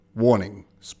Warning,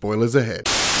 spoilers ahead.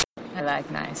 I like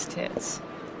nice tits.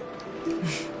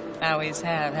 I always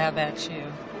have. How about you?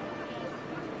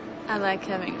 I like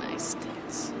having nice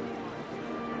tits.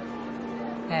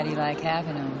 How do you like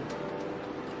having them?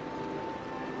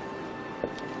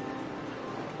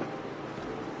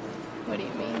 What do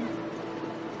you mean?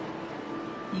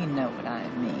 You know what I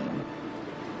mean.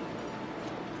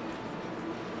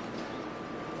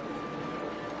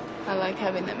 I like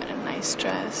having them in a nice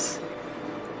dress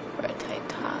or a tight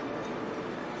top.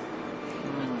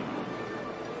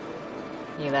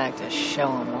 You like to show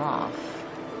them off.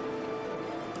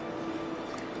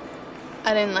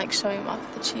 I didn't like showing off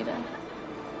the cheetah.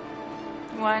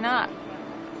 Why not?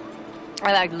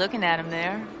 I like looking at him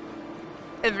there.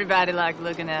 Everybody liked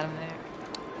looking at him there.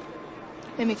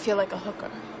 Made me feel like a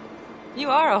hooker. You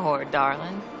are a whore,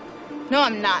 darling. No,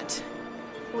 I'm not.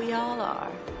 We all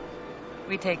are.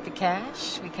 We take the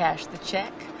cash, we cash the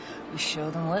check, we show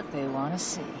them what they want to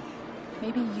see.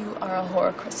 Maybe you are a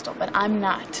whore, Crystal, but I'm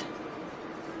not.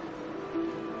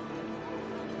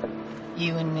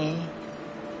 You and me,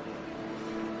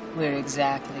 we're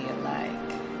exactly alike.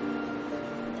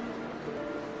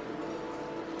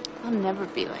 I'll never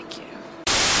be like you.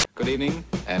 Good evening,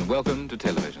 and welcome to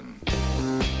television.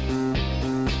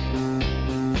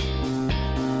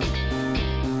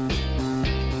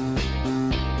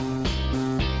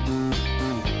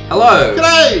 Hello.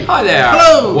 G'day. Hi there.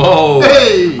 Hello. Whoa.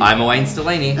 Hey. I'm Owain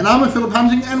Stellini. And I'm Philip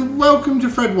Hunting, and welcome to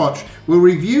Fred Watch. We'll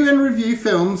review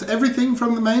films, everything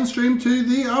from the mainstream to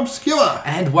the obscure.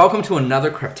 And welcome to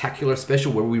another craptacular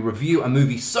special where we review a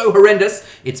movie so horrendous,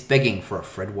 it's begging for a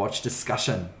Fred Watch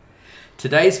discussion.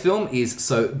 Today's film is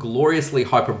so gloriously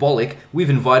hyperbolic, we've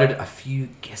invited a few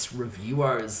guest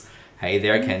reviewers. Hey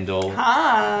there, Kendall.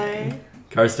 Hi.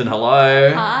 Kirsten,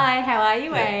 hello. Hi, how are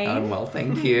you, Wayne? I'm well,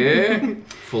 thank you.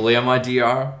 Fulia, my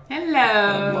dear.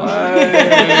 Hello.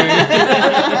 Hello.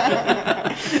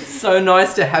 So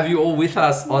nice to have you all with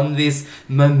us on this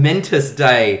momentous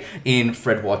day in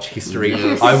Fred Watch history,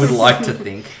 Yes. I would like to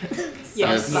think.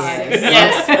 Yes.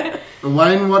 Yes.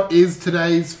 Wayne, what is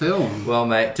today's film? Well,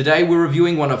 mate, today we're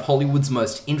reviewing one of Hollywood's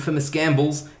most infamous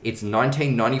gambles. It's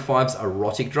 1995's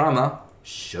erotic drama,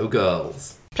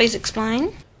 Showgirls. Please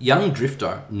explain. Young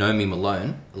drifter Nomi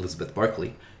Malone, Elizabeth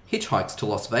Berkley, hitchhikes to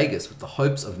Las Vegas with the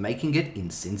hopes of making it in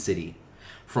Sin City.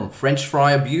 From French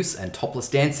fry abuse and topless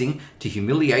dancing to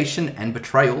humiliation and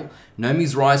betrayal,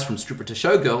 Nomi's rise from stripper to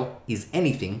showgirl is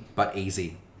anything but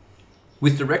easy.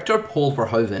 With director Paul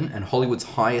Verhoeven and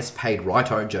Hollywood's highest paid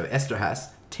writer Joe Eszterhas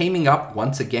teaming up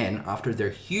once again after their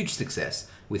huge success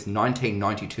with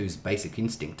 1992's Basic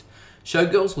Instinct,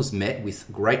 Showgirls was met with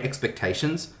great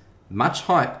expectations, much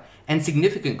hype, and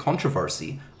significant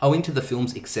controversy owing to the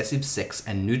film's excessive sex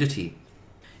and nudity.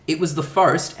 It was the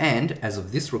first and, as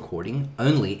of this recording,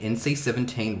 only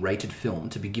NC-17 rated film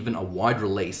to be given a wide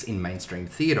release in mainstream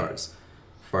theatres.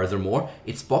 Furthermore,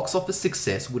 its box office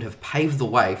success would have paved the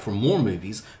way for more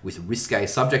movies with risque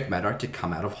subject matter to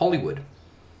come out of Hollywood.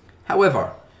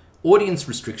 However, audience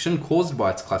restriction caused by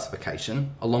its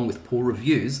classification, along with poor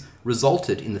reviews,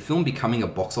 resulted in the film becoming a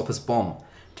box office bomb,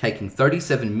 taking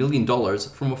 $37 million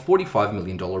from a $45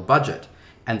 million budget,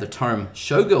 and the term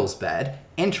showgirls bad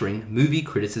entering movie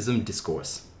criticism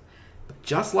discourse. But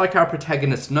just like our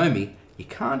protagonist Nomi, you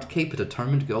can't keep a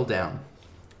determined girl down.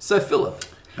 So Philip,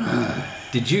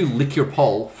 did you lick your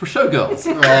pole for Showgirls?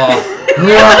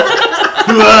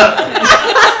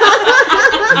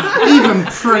 Even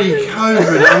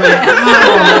pre-COVID, I mean, come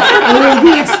on, it's all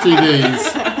the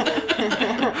STDs.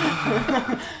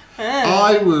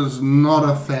 I was not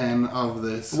a fan of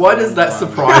this. Why does that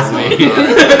surprise me?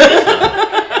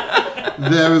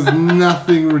 There was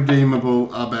nothing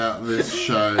redeemable about this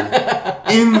show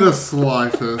in the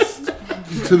slightest,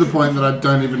 to the point that I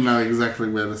don't even know exactly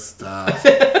where to start.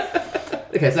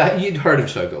 Okay, so you'd heard of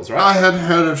Showgirls, right? I had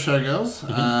heard of Showgirls.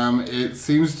 It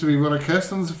seems to be one of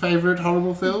Kirsten's favourite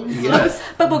horrible films. Yes.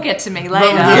 But we'll get to me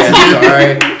later. Yes,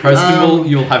 sorry. Kirsten,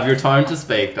 you'll have your time to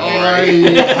speak. Don't I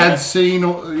worry. had seen,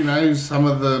 some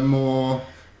of the more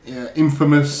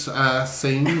infamous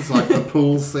scenes, like the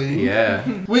pool scene. Yeah.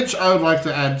 Which I would like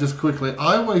to add just quickly,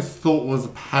 I always thought was a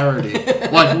parody.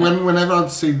 Like, whenever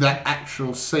I'd see that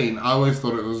actual scene, I always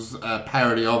thought it was a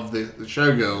parody of the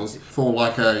Showgirls for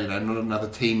like a, not another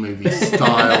teen movie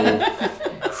style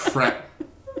crap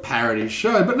parody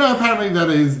show. But no, apparently that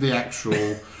is the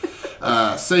actual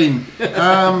scene.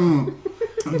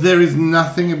 There is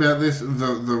nothing about this,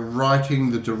 the writing,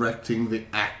 the directing, the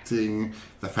acting,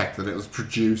 the fact that it was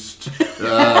produced,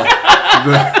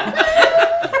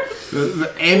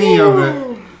 any of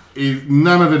it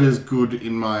none of it is good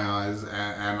in my eyes,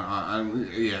 and I'm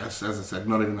yes, as I said,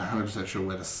 not even 100% sure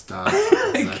where to start.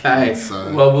 Okay,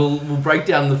 So well, we'll break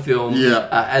down the film Yeah.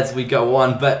 as we go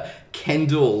on. But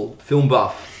Kendall, film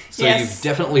buff, so Yes. you've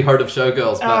definitely heard of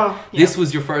Showgirls, but Oh, yeah. this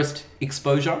was your first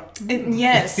exposure?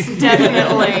 Yes,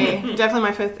 definitely. Definitely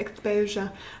my first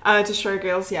exposure to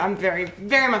Showgirls. Yeah, I'm very,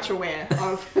 very much aware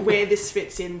of where this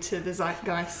fits into the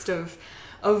zeitgeist of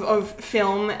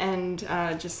film, and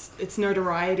just its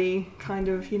notoriety kind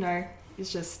of,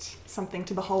 is just something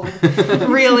to behold,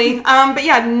 really. But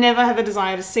yeah, I'd never have a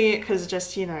desire to see it because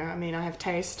just, I have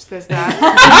taste. There's that.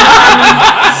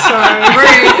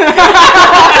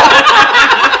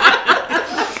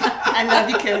 I love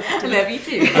you, kids. I love you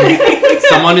too.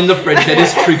 Someone in the French head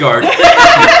is triggered.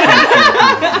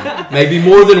 Maybe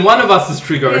more than one of us is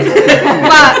triggered.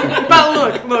 But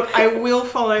look, I will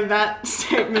follow that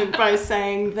statement by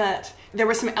saying that there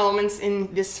were some elements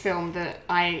in this film that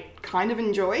I kind of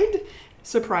enjoyed,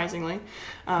 surprisingly.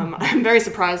 I'm very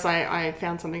surprised I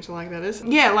found something to like that is.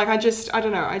 Yeah, like I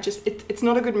don't know, it's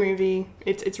not a good movie.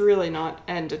 It's really not,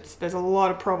 and there's a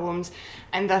lot of problems.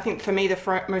 And I think for me the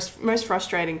most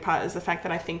frustrating part is the fact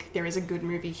that I think there is a good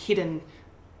movie hidden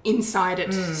inside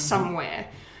it somewhere.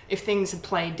 If things had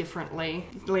played differently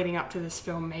leading up to this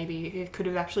film, maybe it could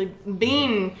have actually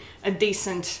been a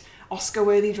decent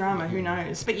Oscar-worthy drama. Who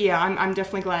knows? But yeah, I'm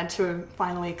definitely glad to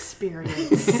finally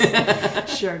experience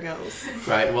Showgirls.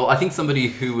 Right. Well, I think somebody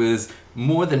who was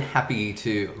more than happy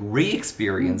to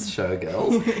re-experience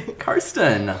Showgirls,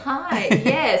 Kirsten. Hi.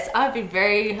 Yes, I've been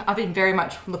very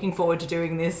much looking forward to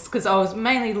doing this because I was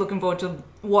mainly looking forward to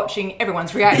watching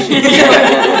everyone's reactions.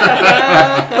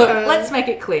 Look, let's make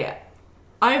it clear.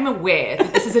 I'm aware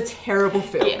that this is a terrible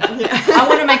film. I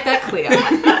want to make that clear.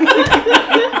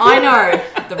 I know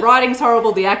the writing's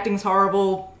horrible, the acting's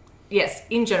horrible. Yes,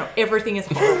 in general, everything is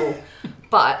horrible.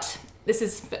 But this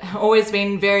has always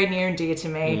been very near and dear to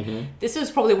me. Mm-hmm. This was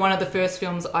probably one of the first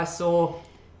films I saw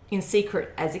in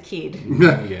secret as a kid.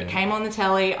 It came on the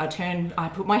telly, I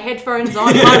put my headphones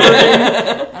on in my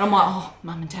room, and I'm like, oh,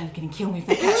 Mum and Dad are going to kill me if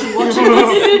they catch me watching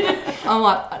this. I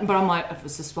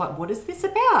was just like, what is this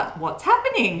about? What's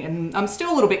happening? And I'm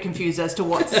still a little bit confused as to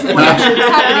what actually is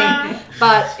happening.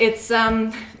 But it's,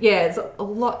 it's a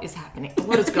lot is happening. A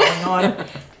lot is going on.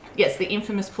 Yes, the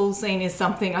infamous pool scene is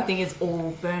something I think is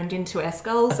all burned into our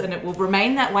skulls, and it will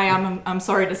remain that way. I'm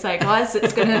sorry to say, guys.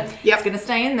 It's gonna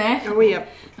stay in there. Oh, yep.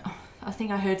 I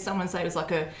think I heard someone say it was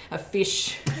like a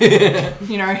fish,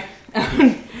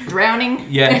 drowning.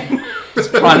 Yeah,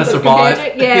 just trying to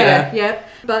survive. Yeah.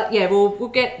 But yeah, we'll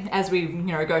get as we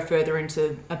go further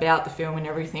into about the film and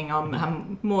everything.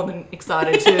 I'm more than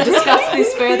excited to discuss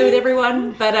this further with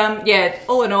everyone. But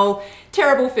all in all,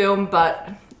 terrible film, but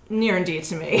near and dear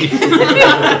to me.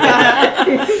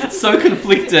 So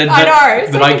conflicted. I know,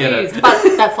 so but I get it. But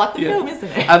that's like the film, isn't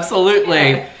it? Absolutely.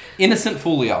 Yeah. Innocent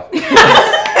Fulia.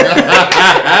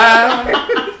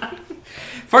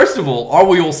 First of all, are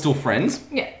we all still friends?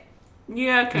 Yeah.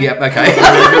 Yeah, okay. Yep, okay.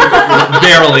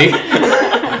 Barely.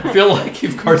 I feel like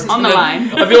if Carson on the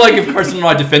line. I feel like if Carson and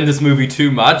I defend this movie too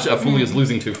much, Fulia's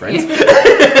losing two friends.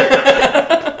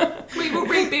 We will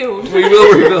rebuild. We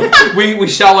will rebuild. We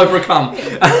shall overcome.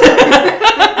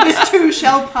 This too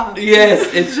shall pass.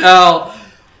 Yes, it shall.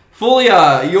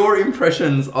 Fulia, your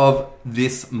impressions of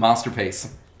this masterpiece.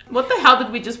 What the hell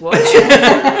did we just watch?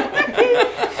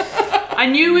 I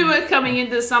knew we were coming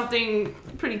into something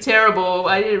pretty terrible.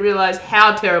 I didn't realize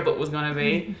how terrible it was going to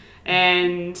be.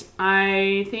 And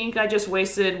I think I just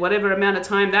wasted whatever amount of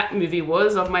time that movie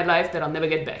was of my life that I'll never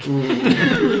get back.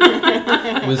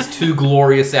 It was 2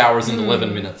 glorious hours and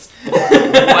 11 minutes.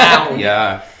 Wow.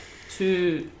 Yeah.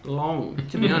 Too long,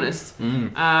 to be honest.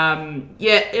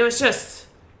 It was just...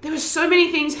 There were so many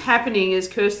things happening, as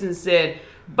Kirsten said,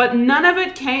 but none of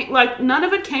it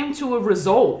came to a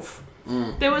resolve.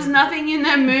 There was nothing in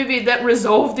that movie that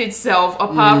resolved itself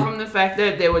apart from the fact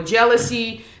that there were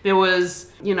jealousy, there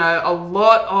was, a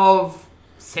lot of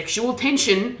sexual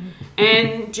tension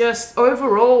and just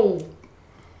overall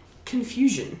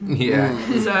confusion. Yeah.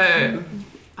 So,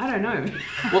 I don't know.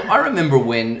 Well, I remember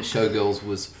when Showgirls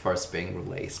was first being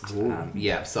released.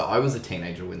 So I was a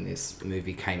teenager when this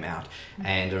movie came out,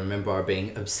 and I remember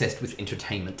being obsessed with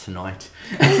Entertainment Tonight.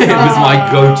 It was my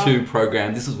go-to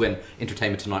program. This was when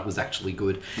Entertainment Tonight was actually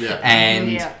good. Yeah.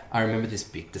 And I remember this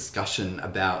big discussion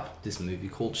about this movie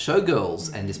called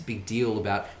Showgirls and this big deal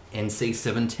about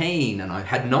NC-17, and I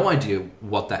had no idea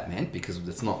what that meant because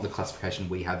it's not the classification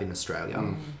we have in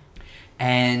Australia.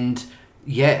 And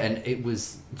it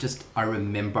was just, I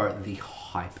remember the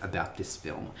hype about this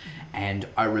film. And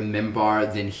I remember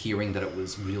then hearing that it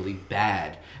was really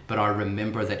bad, but I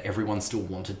remember that everyone still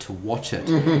wanted to watch it,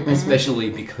 especially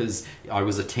because I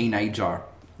was a teenager.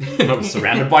 And I was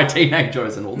surrounded by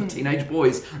teenagers, and all the teenage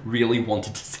boys really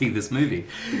wanted to see this movie.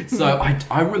 So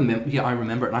I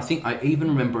remember it. And I think I even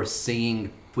remember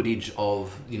seeing footage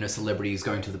of, celebrities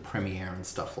going to the premiere and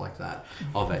stuff like that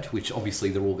of it, which obviously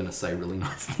they're all going to say really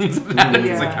nice things about it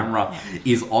because the camera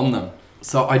is on them.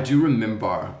 So I do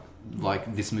remember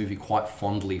this movie quite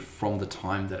fondly from the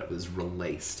time that it was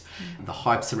released. The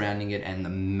hype surrounding it and the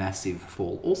massive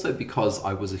fall. Also because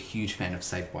I was a huge fan of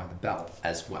Saved by the Bell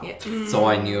as well. Yeah. So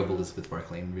I knew of Elizabeth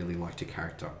Berkley and really liked her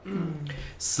character.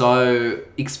 So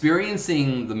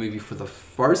experiencing the movie for the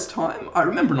first time, I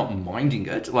remember not minding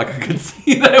it. I could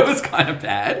see that it was kind of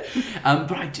bad.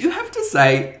 But I do have to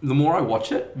say, the more I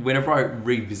watch it, whenever I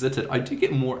revisit it, I do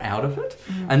get more out of it.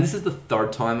 And this is the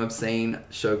third time I've seen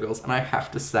Showgirls, and I have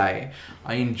to say,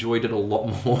 I enjoyed it a lot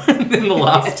more than the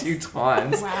last two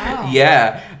times. Wow.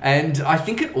 Yeah, and I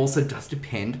think it also does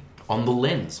depend on the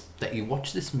lens that you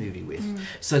watch this movie with.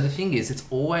 So the thing is, it's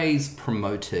always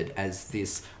promoted as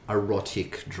this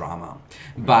erotic drama,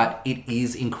 but it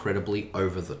is incredibly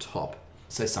over the top.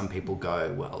 So some people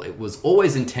go, well, it was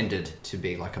always intended to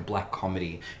be like a black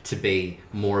comedy, to be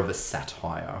more of a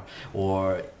satire,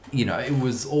 or, it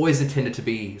was always intended to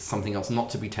be something else, not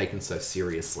to be taken so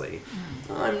seriously.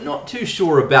 I'm not too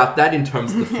sure about that in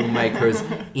terms of the filmmaker's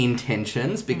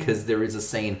intentions, because there is a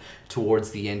scene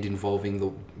towards the end involving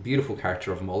the beautiful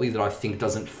character of Molly that I think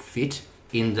doesn't fit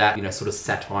in that, sort of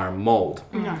satire mold.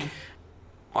 No.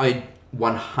 I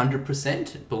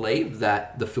 100% believe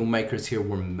that the filmmakers here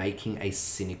were making a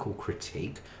cynical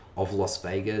critique of Las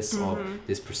Vegas, of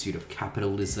this pursuit of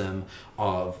capitalism,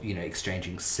 of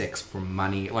exchanging sex for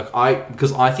money.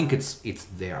 Because I think it's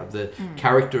there. The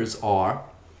characters are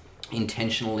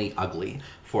intentionally ugly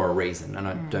for a reason, and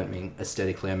I don't mean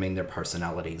aesthetically. I mean their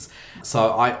personalities.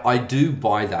 So I do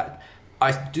buy that.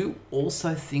 I do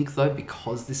also think, though,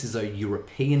 because this is a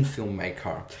European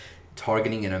filmmaker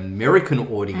targeting an American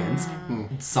audience,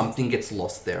 something gets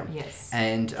lost there. Yes.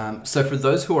 And so for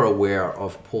those who are aware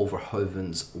of Paul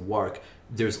Verhoeven's work,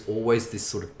 there's always this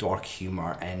sort of dark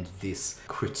humor and this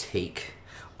critique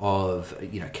of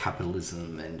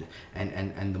capitalism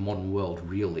and the modern world,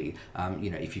 really.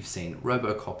 If you've seen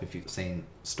RoboCop, if you've seen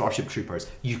Starship Troopers,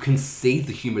 you can see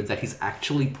the humor that he's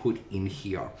actually put in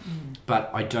here.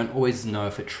 But I don't always know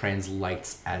if it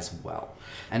translates as well.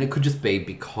 And it could just be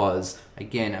because,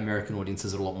 again, American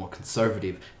audiences are a lot more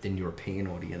conservative than European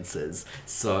audiences.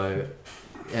 So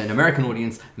an American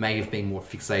audience may have been more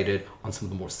fixated on some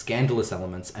of the more scandalous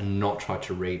elements and not tried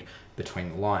to read between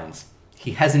the lines.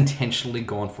 He has intentionally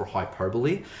gone for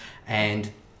hyperbole,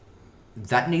 and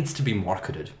that needs to be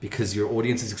marketed because your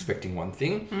audience is expecting one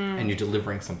thing and you're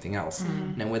delivering something else.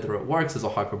 Now, whether it works as a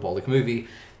hyperbolic movie,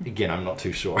 again, I'm not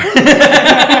too sure.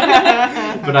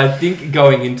 But I think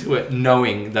going into it,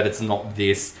 knowing that it's not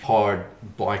this hard,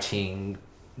 biting,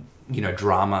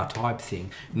 drama type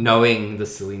thing, knowing the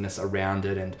silliness around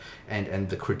it and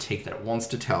the critique that it wants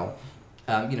to tell,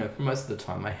 for most of the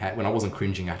time when I wasn't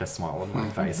cringing, I had a smile on my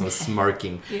face. I was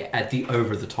smirking at the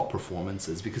over-the-top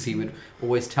performances because he would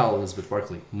always tell Elizabeth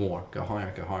Berkley, more, go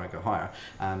higher, go higher, go higher.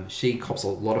 She cops a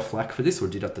lot of flack for this, or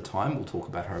did at the time. We'll talk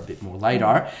about her a bit more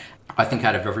later. I think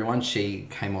out of everyone, she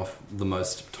came off the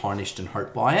most tarnished and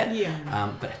hurt by it.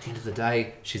 Yeah. But at the end of the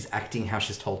day, she's acting how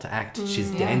she's told to act.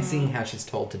 She's dancing how she's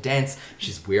told to dance.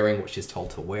 She's wearing what she's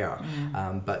told to wear.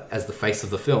 But as the face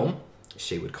of the film,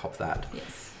 she would cop that.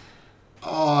 Yes.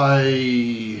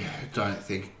 I don't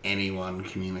think anyone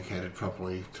communicated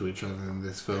properly to each other in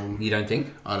this film. You don't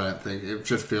think? I don't think. It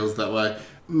just feels that way.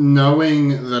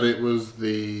 Knowing that it was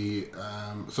the...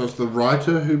 so it's the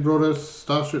writer who brought us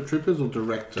Starship Troopers, or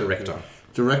director?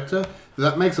 Director.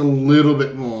 That makes a little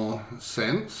bit more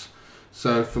sense.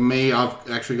 So for me, I've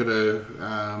actually got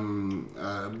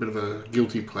a bit of a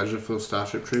guilty pleasure for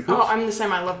Starship Troopers. Oh, I'm the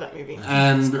same. I love that movie.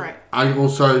 And it's great. I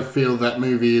also feel that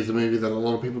movie is a movie that a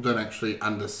lot of people don't actually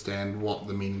understand what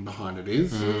the meaning behind it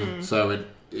is. So it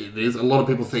is. A lot of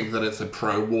people think that it's a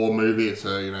pro-war movie. It's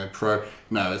a pro.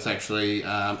 No, it's actually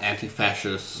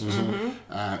anti-fascist,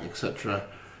 etc.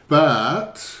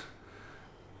 But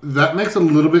that makes a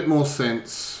little bit more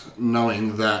sense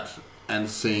knowing that. And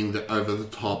seeing the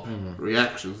over-the-top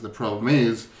reactions. The problem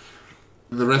is,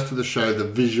 the rest of the show, the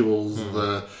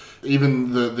visuals,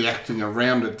 even the acting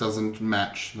around it doesn't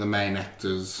match the main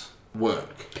actor's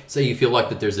work. So you feel like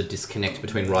that there's a disconnect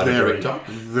between writer and director?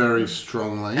 Very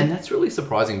strongly. And that's really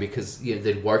surprising because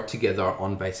they'd worked together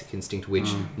on Basic Instinct,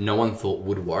 which no one thought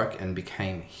would work and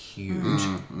became huge.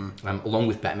 Along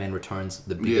with Batman Returns,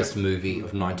 the biggest movie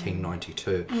of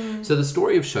 1992. So the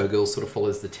story of Showgirls sort of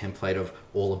follows the template of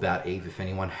All About Eve, if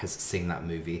anyone has seen that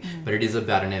movie. But it is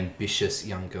about an ambitious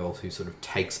young girl who sort of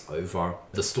takes over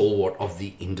the stalwart of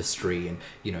the industry and,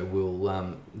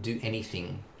 will do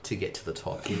anything to get to the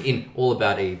top. In All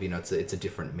About Eve, it's a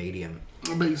different medium.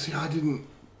 But you see, I didn't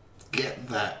get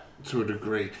that to a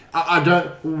degree. I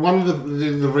don't. One of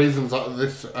the reasons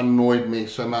this annoyed me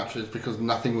so much is because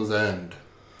nothing was earned.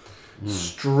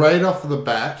 Straight off the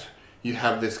bat, you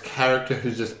have this character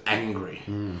who's just angry.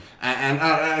 And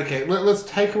okay, let's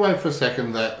take away for a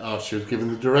second that she was given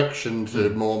the direction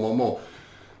to more.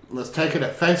 Let's take it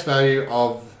at face value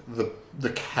of the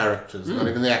characters, not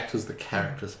even the actors, the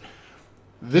characters.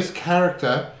 This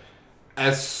character,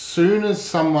 as soon as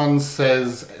someone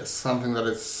says something that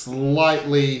is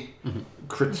slightly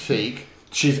critique,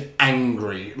 she's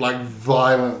angry, like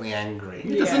violently angry.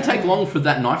 It doesn't take long for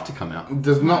that knife to come out. It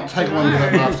does not take long for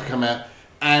that knife to come out.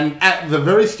 And at the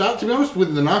very start, to be honest,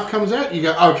 when the knife comes out, you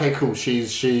go, okay, cool,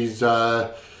 she's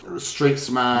street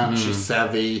smart, she's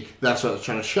savvy, that's what it's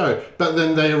trying to show. But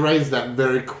then they erase that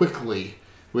very quickly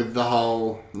with the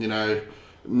whole,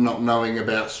 not knowing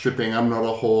about stripping, I'm not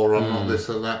a whore, I'm not this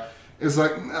or that. It's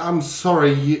like, I'm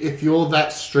sorry, if you're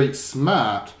that street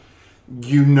smart,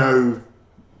 you're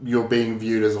being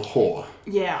viewed as a whore.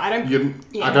 Yeah, I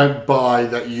don't buy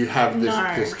that you have this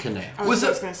disconnect. I was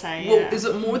just going to say, Well, is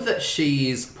it more that she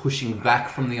is pushing back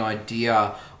from the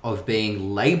idea of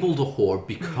being labelled a whore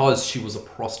because she was a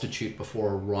prostitute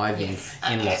before arriving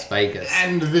in Las Vegas?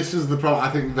 And this is the problem.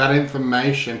 I think that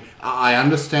information, I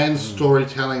understand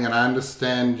storytelling and I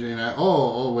understand,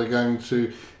 we're going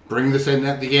to bring this in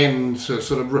at the end to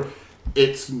sort of...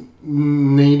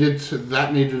 needed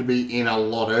to be in a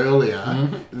lot earlier.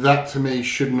 That to me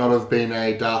should not have been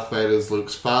a Darth Vader's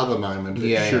Luke's father moment.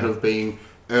 It should have been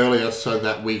earlier so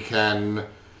that we can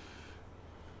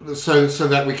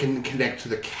connect to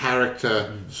the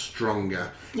character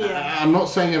stronger. I'm not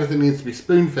saying everything needs to be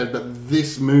spoon-fed, but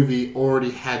this movie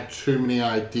already had too many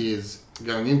ideas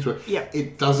going into it.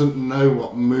 It doesn't know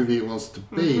what movie it wants to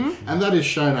be, and that is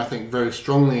shown, I think, very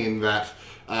strongly in that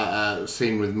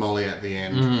scene with Molly at the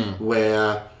end,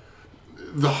 where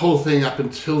the whole thing up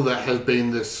until that has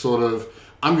been this sort of,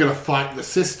 I'm going to fight the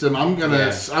system, I'm going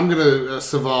to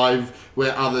survive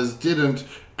where others didn't,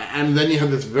 and then you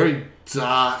have this very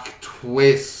dark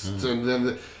twist, and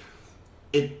then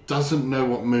it doesn't know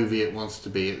what movie it wants to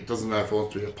be. It doesn't know if it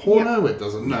wants to be a porno. It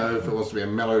doesn't know if it wants to be a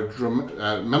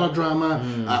melodrama,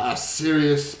 a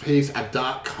serious piece, a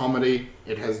dark comedy.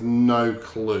 It has no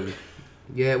clue.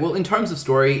 Yeah, well, in terms of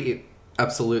story, it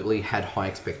absolutely had high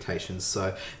expectations.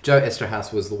 So Joe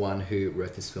Eszterhas was the one who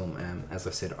wrote this film, as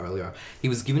I said earlier. He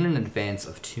was given an advance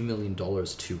of $2 million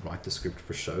to write the script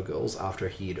for Showgirls after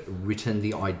he had written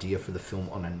the idea for the film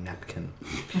on a napkin.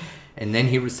 And then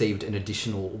he received an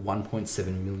additional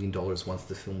 $1.7 million once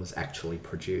the film was actually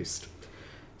produced.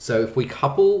 So if we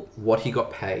couple what he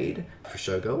got paid for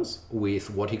Showgirls with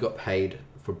what he got paid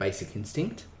for Basic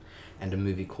Instinct and a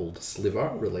movie called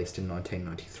Sliver, released in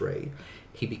 1993,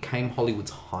 he became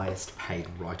Hollywood's highest paid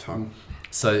writer.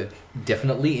 So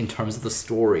definitely in terms of the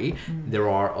story, there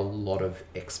are a lot of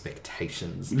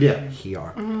expectations here.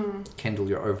 Kendall,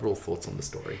 your overall thoughts on the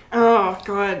story? Oh,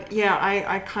 God. Yeah,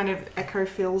 I kind of echo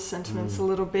Phil's sentiments a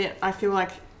little bit. I feel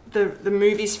like the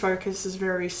movie's focus is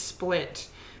very split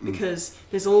because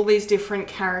there's all these different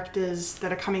characters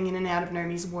that are coming in and out of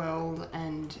Nomi's world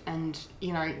and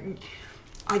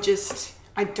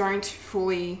I don't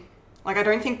fully... I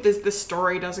don't think the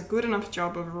story does a good enough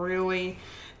job of really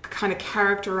kind of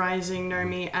characterizing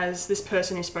Nomi as this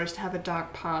person who's supposed to have a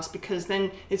dark past, because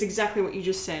then it's exactly what you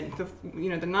just said.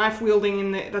 The knife wielding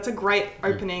in that's a great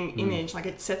opening image.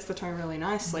 It sets the tone really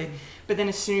nicely. But then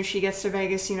as soon as she gets to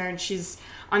Vegas, she's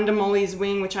under Molly's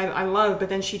wing, which I love, but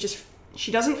then she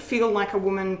doesn't feel like a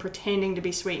woman pretending to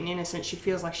be sweet and innocent. She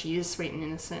feels like she is sweet and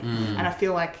innocent. And I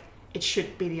feel like it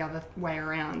should be the other way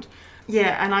around.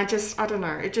 Yeah, and I don't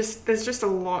know. There's just a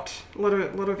lot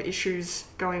of issues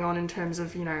going on in terms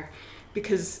of,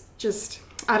 because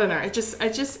I don't know. It's just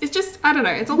I don't know.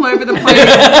 It's all over the place.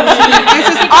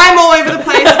 I'm all over the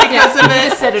place because of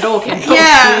it. Said it all, Kendall.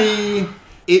 Yeah.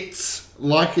 It's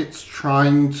like it's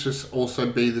trying to also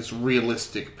be this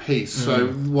realistic piece. So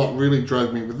what really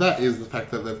drove me with that is the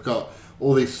fact that they've got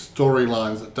all these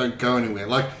storylines that don't go anywhere,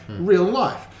 like real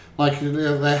life. Like,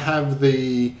 they have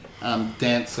the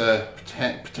dancer,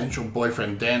 potential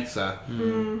boyfriend dancer,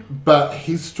 but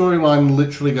his storyline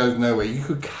literally goes nowhere. You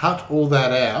could cut all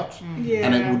that out,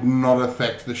 and it would not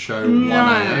affect the show one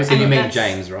iota. So you mean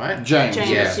James, right? James,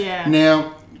 yeah.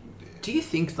 Now, Do you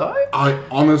think though?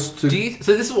 So this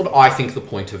is what I think the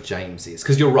point of James is,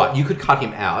 because you're right. You could cut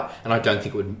him out, and I don't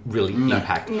think it would really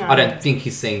impact. No. I don't think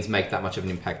his scenes make that much of an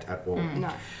impact at all.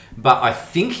 No. But I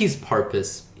think his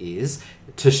purpose is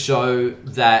to show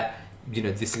that, you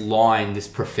know, this line, this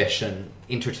profession,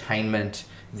 entertainment,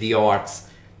 the arts,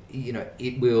 you know,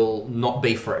 it will not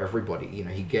be for everybody. You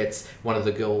know, he gets one of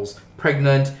the girls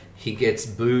pregnant, he gets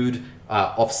booed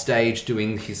off stage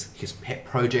doing his pet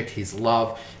project, his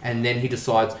love, and then he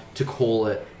decides to call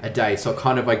it a day. So it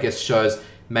kind of, I guess, shows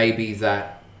maybe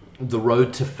that the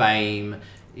road to fame,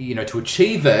 you know, to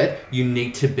achieve it, you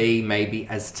need to be maybe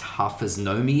as tough as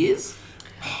Nomi is.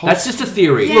 That's just a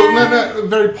theory. Yeah. Well, no,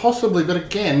 very possibly, but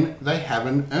again, they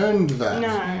haven't earned that.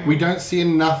 No. We don't see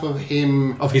enough of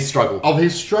him... Of his struggle.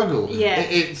 Yeah.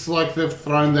 It's like they've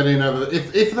thrown that in over...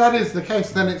 If that is the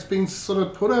case, then it's been sort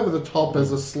of put over the top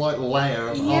as a slight layer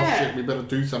of, oh shit, we better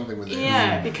do something with it.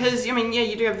 Yeah, because, I mean,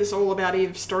 you do have this All About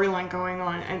Eve storyline going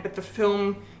on, but the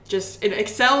film just... It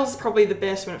excels probably the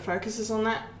best when it focuses on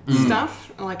that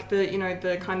stuff. Like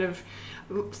the kind of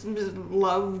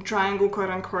love triangle, quote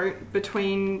unquote,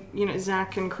 between, you know,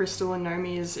 Zach and Crystal and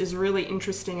Nomi is really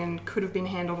interesting and could have been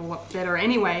handled a lot better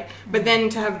anyway. But then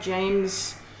to have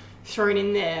James thrown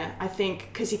in there, I think,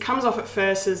 because he comes off at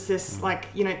first as this, like,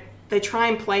 you know, they try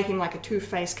and play him like a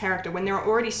two-faced character when there are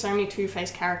already so many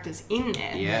two-faced characters in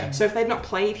there. Yeah. So if they'd not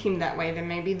played him that way, then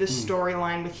maybe the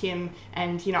storyline with him,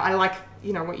 and, you know, I like,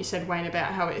 you know, what you said, Wayne,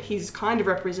 about how he's kind of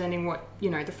representing what, you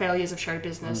know, the failures of show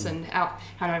business and how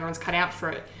everyone's cut out for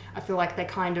it. I feel like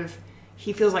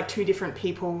he feels like two different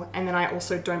people, and then I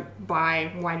also don't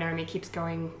buy why Nomi keeps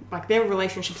going, like, their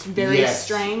relationship's very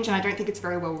strange, and I don't think it's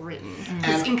very well written.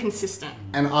 It's inconsistent.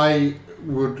 And I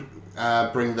would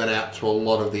bring that out to a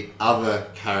lot of the other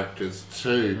characters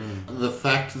too. The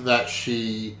fact that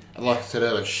she, like I said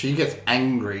earlier, she gets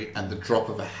angry at the drop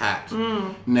of a hat.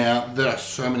 Now, there are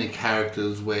so many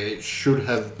characters where it should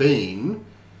have been...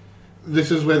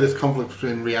 This is where this conflict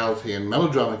between reality and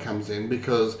melodrama comes in,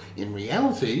 because in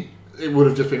reality, it would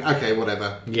have just been, okay,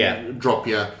 whatever, drop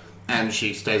you, and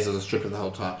she stays as a stripper the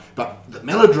whole time. But the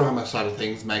melodrama side of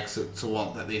things makes it to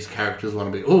want that these characters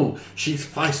want to be, oh, she's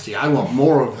feisty, I want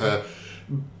more of her.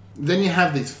 Then you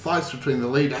have these fights between the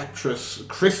lead actress,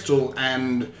 Crystal,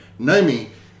 and Nomi,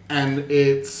 and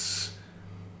it's...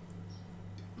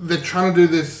 They're trying to do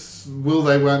this will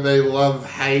they, won't they, love,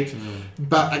 hate,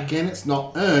 but again, it's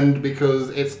not earned because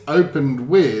it's opened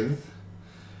with,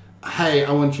 hey,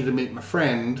 I want you to meet my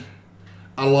friend,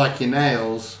 I like your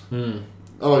nails,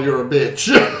 oh, you're a bitch.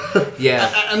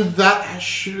 Yeah. And that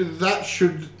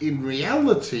should in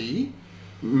reality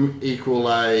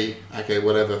equal a, okay,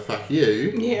 whatever, fuck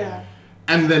you. Yeah.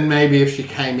 And then maybe if she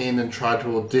came in and tried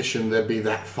to audition, there'd be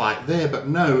that fight there. But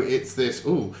no, it's this,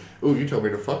 ooh, you told me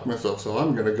to fuck myself, so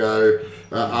I'm going to go,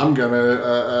 I'm going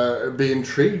to be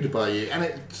intrigued by you. And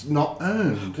it's not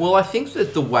earned. Well, I think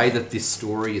that the way that this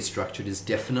story is structured is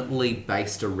definitely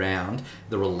based around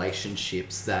the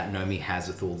relationships that Nomi has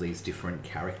with all these different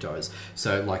characters.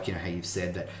 So, like, you know, how you've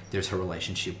said that there's her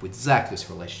relationship with Zach, there's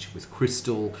her relationship with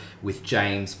Crystal, with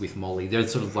James, with Molly. They're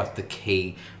sort of like the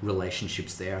key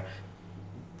relationships there.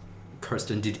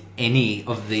 Kirsten, did any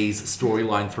of these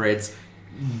storyline threads,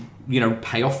 you know,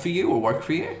 pay off for you or work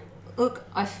for you? Look,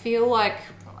 I feel like,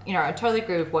 you know, I totally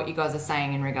agree with what you guys are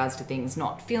saying in regards to things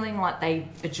not feeling like they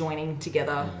are joining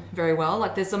together very well.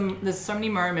 Like, there's so many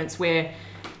moments where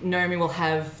Nomi will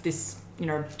have this, you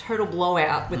know, total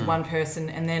blowout with one person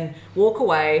and then walk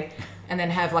away and then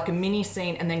have like a mini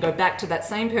scene and then go back to that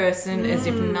same person as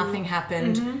if nothing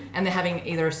happened, and they're having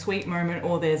either a sweet moment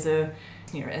or there's a,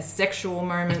 you know, a sexual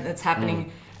moment that's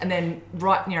happening, and then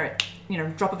drop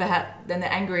of a hat, then they're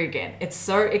angry again.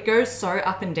 It goes so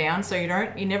up and down, so you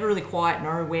never really quite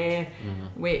know where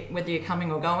whether you're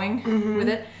coming or going with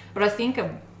it. But I think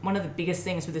one of the biggest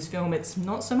things with this film, it's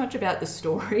not so much about the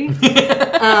story.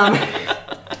 But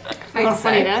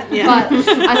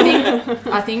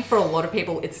I think for a lot of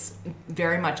people, it's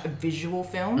very much a visual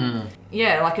film.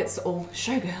 Yeah, like it's all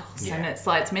showgirls, and it's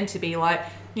like it's meant to be like,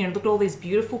 you know, look at all these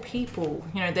beautiful people.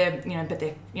 You know, but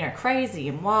they're, you know, crazy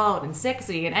and wild and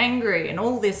sexy and angry and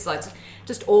all this, like,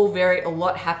 just all a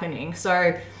lot happening.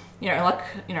 So, you know, like,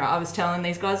 you know, I was telling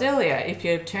these guys earlier, if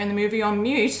you turn the movie on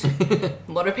mute, a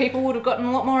lot of people would have gotten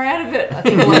a lot more out of it. I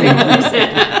think a lot of people have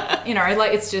said, you know,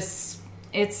 like, just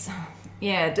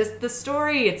the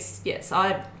story.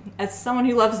 As someone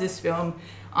who loves this film,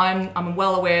 I'm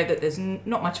well aware that there's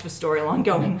not much of a storyline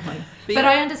going on. But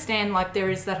I understand, like, there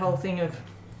is that whole thing of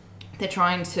they're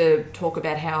trying to talk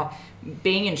about how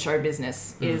being in show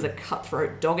business is a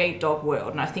cutthroat, dog-eat-dog world.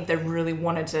 And I think they really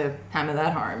wanted to hammer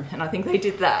that home. And I think they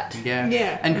did that.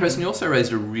 Yeah. And Kirsten, you also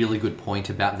raised a really good point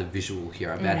about the visual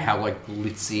here, about how, like,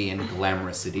 glitzy and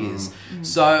glamorous it is.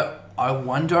 So I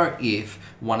wonder if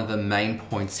one of the main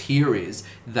points here is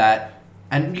that,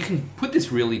 and you can put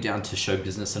this really down to show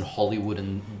business and Hollywood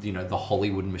and, you know, the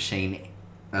Hollywood machine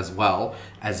as well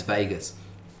as Vegas.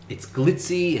 It's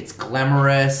glitzy, it's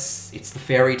glamorous, it's the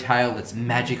fairy tale, it's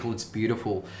magical, it's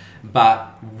beautiful.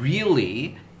 But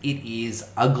really, it is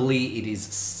ugly, it is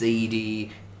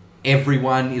seedy.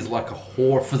 Everyone is like a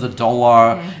whore for the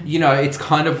dollar. You know, it's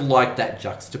kind of like that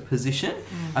juxtaposition.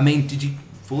 I mean, did you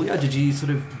sort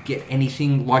of get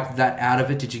anything like that out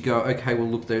of it? Did you go, okay, well,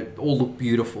 look, they all look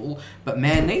beautiful, but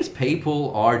man, these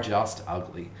people are just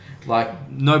ugly.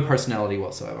 Like, no personality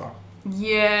whatsoever.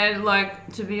 Yeah,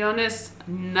 like, to be honest,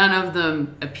 none of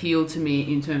them appealed to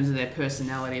me in terms of their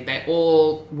personality. They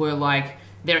all were like,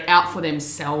 they're out for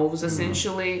themselves,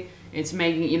 essentially. It's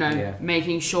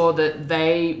making sure that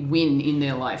they win in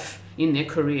their life, in their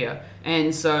career.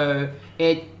 And so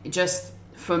it just,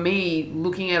 for me,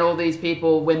 looking at all these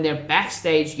people when they're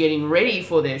backstage getting ready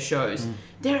for their shows,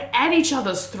 they're at each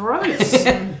other's throats.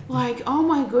 Like, oh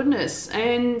my goodness.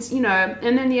 And, you know,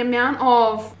 and then the amount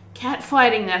of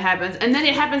catfighting that happens, and then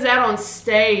it happens out on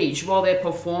stage while they're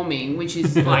performing, which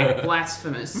is like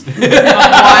blasphemous. Why would you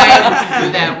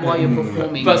do that while you're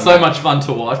performing? But so much fun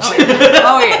to watch.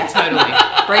 Oh yeah, Totally.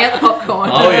 bring out the popcorn.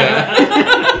 Oh yeah.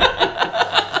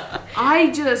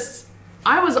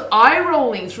 I was eye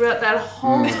rolling throughout that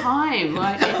whole time.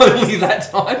 Like, Only that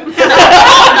time.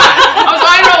 I was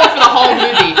eye rolling for the whole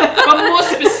movie, but more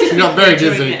specifically, You got very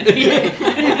during dizzy. it.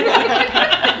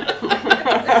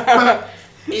 But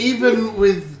even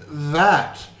with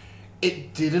that,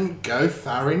 it didn't go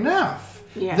far enough.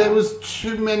 Yeah. There was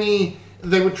too many.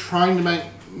 They were trying to make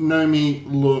Nomi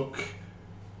look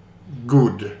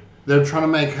good. They were trying to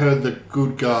make her the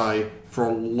good guy for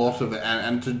a lot of it,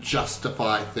 and to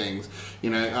justify things. You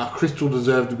know, Crystal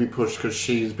deserved to be pushed because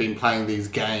she's been playing these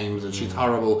games and she's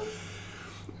horrible.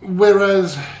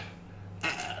 Whereas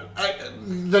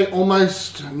they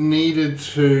almost needed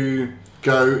to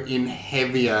go in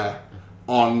heavier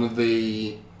on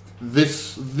this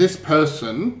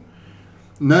person.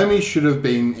 Nomi should have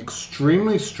been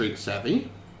extremely street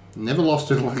savvy. Never lost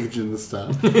her luggage in the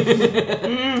start.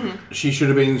 She should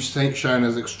have been shown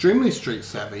as extremely street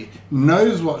savvy,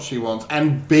 knows what she wants,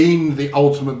 and been the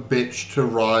ultimate bitch to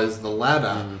rise the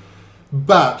ladder.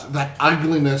 But that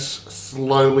ugliness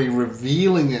slowly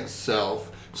revealing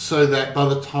itself so that by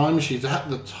the time she's at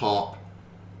the top,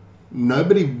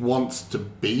 nobody wants to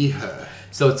be her.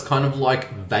 So it's kind of like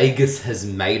Vegas has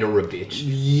made her a bitch.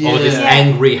 Yeah. Or this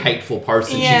angry, hateful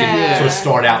person. Yeah. She didn't sort of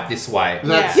start out this way.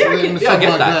 That's, Yeah, I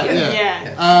get that.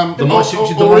 Yeah. The more she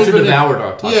devoured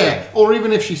her type thing. Or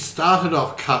even if she started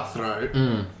off cutthroat,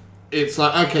 it's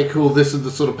like, okay, cool, this is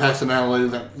the sort of personality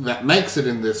that makes it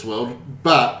in this world.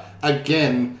 But,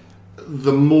 again,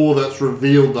 the more that's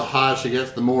revealed, the higher she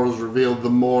gets, the more is revealed, the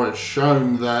more it's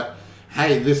shown that,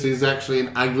 hey, this is actually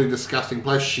an ugly, disgusting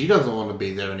place. She doesn't want to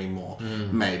be there anymore,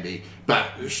 maybe. But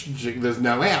there's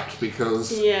no out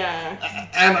because... Yeah.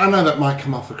 And I know that might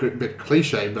come off a bit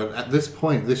cliche, but at this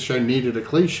point, this show needed a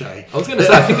cliche. I was going to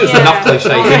say, I think there's enough cliches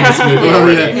in this movie Well,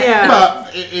 already. Yeah.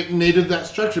 But it needed that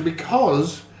structure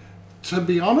because, to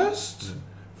be honest,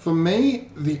 for me,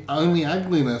 the only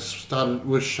ugliness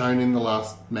was shown in the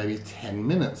last maybe 10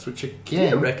 minutes, which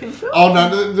again... You reckon, Phil? Oh,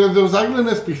 no, there was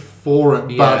ugliness before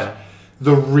it, Yeah. but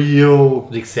the real...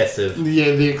 The excessive.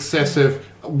 Yeah, the excessive,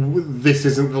 this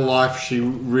isn't the life she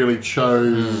really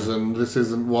chose, and this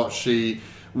isn't what she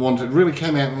wanted, really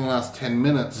came out in the last 10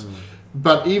 minutes.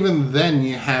 But even then,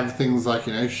 you have things like,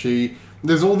 you know,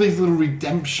 there's all these little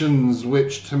redemptions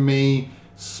which, to me,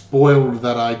 spoiled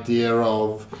that idea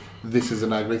of this is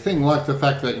an ugly thing. Like the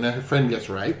fact that, you know, her friend gets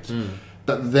raped,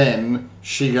 but then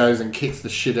she goes and kicks the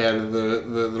shit out of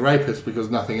the rapist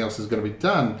because nothing else is going to be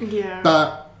done. Yeah.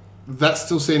 But that's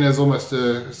still seen as almost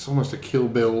a Kill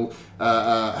Bill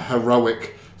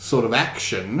heroic sort of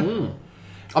action.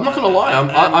 I'm not going to lie,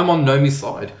 I'm on Nomi's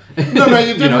side. No,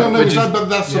 you're definitely on which Nomi's is- side, but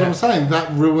that's what yeah. I'm saying.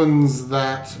 That ruins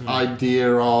that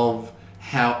idea of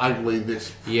how ugly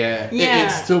this... Yeah. Yeah. It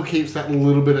still keeps that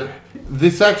little bit of...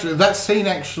 That scene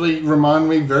actually reminded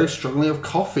me very strongly of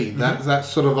Coffee. That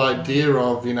sort of idea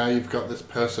of, you know, you've got this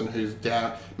person who's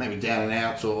maybe down and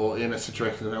out or in a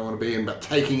situation they don't want to be in, but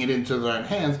taking it into their own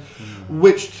hands,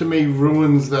 which to me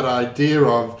ruins that idea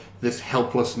of this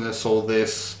helplessness or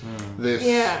this,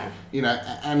 Yeah. you know,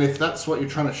 and if that's what you're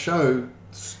trying to show,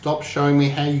 stop showing me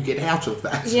how you get out of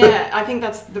that. Yeah, I think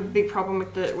that's the big problem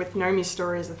with Nomi's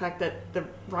story is the fact that the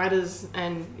writers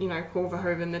and, you know, Paul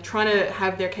Verhoeven, they're trying to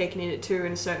have their cake and eat it too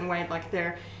in a certain way. Like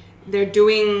they're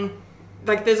doing,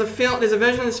 like there's a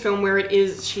version of this film where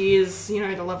she is, you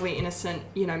know, the lovely innocent,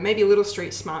 you know, maybe a little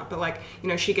street smart, but like, you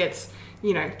know, she gets,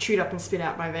 you know, chewed up and spit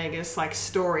out by Vegas, like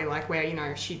story, like where, you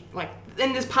know, she like,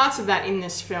 and there's parts of that in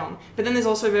this film, but then there's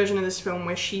also a version of this film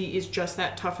where she is just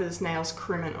that tough as nails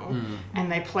criminal, and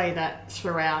they play that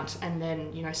throughout, and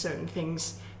then, you know, certain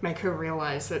things make her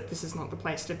realize that this is not the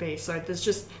place to be. So there's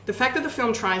just the fact that the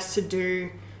film tries to do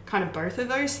kind of both of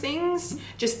those things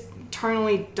just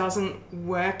tonally doesn't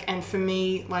work. And for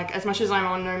me, like, as much as I'm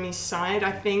on Nomi's side,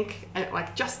 I think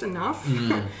like just enough,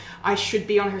 I should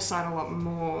be on her side a lot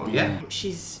more. Yeah.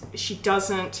 She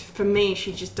doesn't, for me,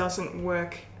 she just doesn't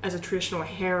work as a traditional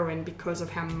heroine because of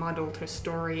how muddled her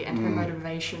story and her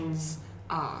motivations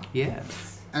are. Yeah.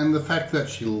 And the fact that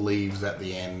she leaves at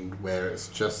the end where it's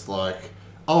just like,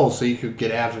 oh, so you could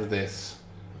get out of this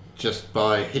just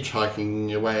by hitchhiking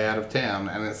your way out of town.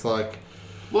 And it's like...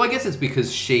 Well, I guess it's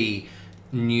because she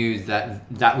knew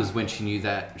that was when she knew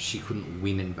that she couldn't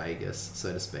win in Vegas,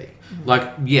 so to speak.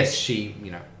 Like, yes, she, you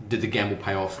know, did the gamble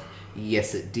pay off?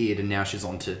 Yes, it did. And now she's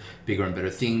on to bigger and better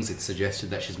things. It's suggested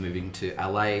that she's moving to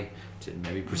LA to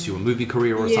maybe pursue a movie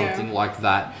career or something like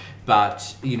that.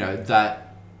 But, you know,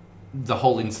 that the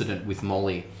whole incident with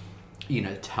Molly, you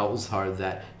know, tells her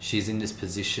that she's in this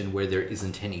position where there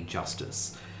isn't any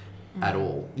justice at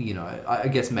all. You know, I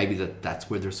guess maybe that's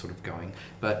where they're sort of going.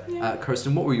 But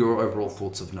Kirsten, what were your overall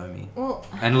thoughts of Nomi? Well,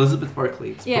 and Elizabeth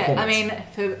Berkley's performance? I mean,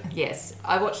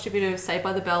 I watched a bit of Saved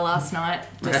by the Bell last night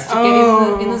just to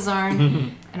get in the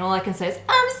zone, and all I can say is,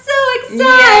 I'm so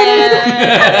excited!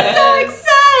 I'm so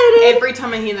excited! Every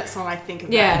time I hear that song, I think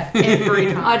of that.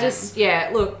 Every time.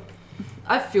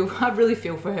 I really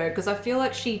feel for her because I feel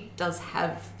like she does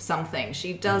have something.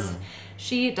 She does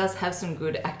have some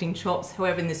good acting chops.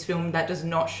 However, in this film, that does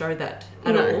not show that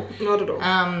at all. Not at all.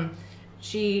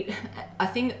 I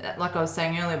think, like I was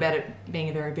saying earlier about it being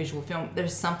a very visual film,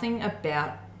 there's something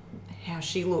about how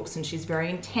she looks, and she's very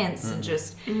intense and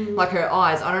just like her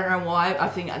eyes. I don't know why. I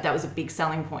think that was a big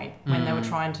selling point when they were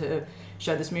trying to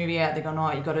show this movie out. They're going,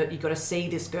 oh, you got to see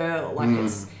this girl. Like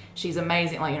she's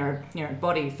amazing. Like, you know,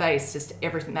 body, face, just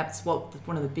everything. That's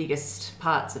one of the biggest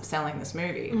parts of selling this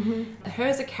movie. Her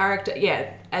as a character,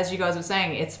 as you guys were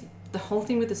saying, it's the whole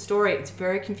thing with the story. It's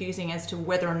very confusing as to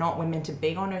whether or not we're meant to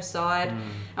be on her side.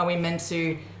 Are we meant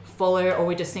to follow, or are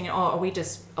we just thinking, oh, are we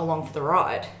just along for the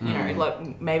ride? You know,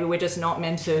 like maybe we're just not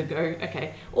meant to go,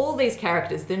 okay. All these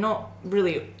characters, they're not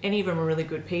really, any of them are really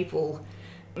good people.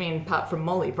 I mean, apart from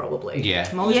Molly, probably. Yeah.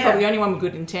 Molly's probably the only one with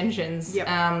good intentions.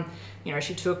 Yep. You know,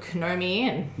 she took Nomi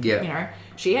in. Yeah. You know,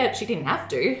 she didn't have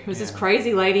to. It was this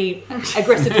crazy lady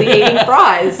aggressively eating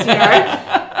fries, you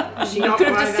know. She could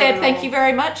have just said, thank you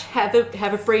very much, have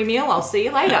a free meal, I'll see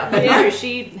you later. But no,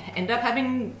 she ended up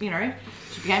having, you know,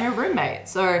 she became her roommate.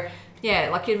 So, yeah,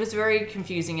 like it was very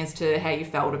confusing as to how you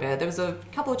felt about it. There was a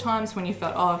couple of times when you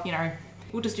felt, oh, you know,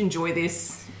 we'll just enjoy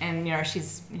this. And, you know,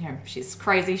 she's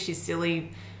crazy, she's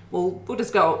silly.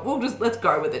 Let's go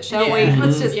with it, shall we?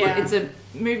 Let's just, it's a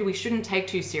movie we shouldn't take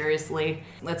too seriously.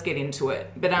 Let's get into it.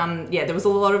 But, there was a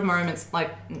lot of moments,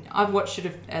 like, I've watched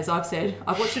it, as I've said,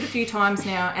 I've watched it a few times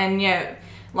now, and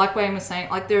like Wayne was saying,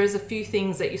 like, there is a few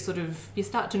things that you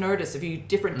start to notice, a few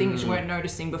different things you weren't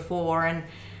noticing before, and,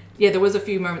 there was a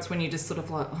few moments when you just sort of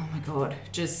like, oh my God,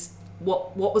 just,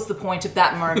 what was the point of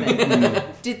that moment?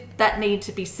 Did that need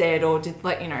to be said, or did,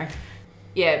 like, you know,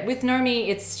 with Nomi,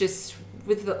 it's just,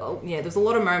 there's a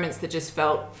lot of moments that just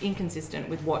felt inconsistent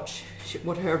with what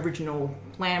her original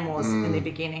plan was in the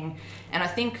beginning. And I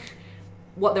think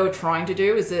what they were trying to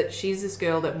do is that she's this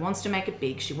girl that wants to make it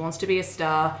big, she wants to be a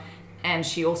star, and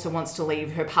she also wants to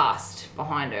leave her past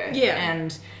behind her. Yeah.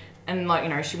 And like, you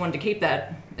know, she wanted to keep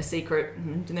that a secret,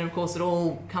 and then of course it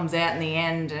all comes out in the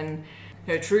end, and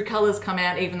her true colours come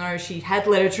out, even though she had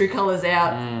let her true colours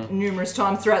out numerous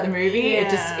times throughout the movie.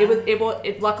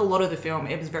 It like a lot of the film,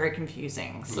 it was very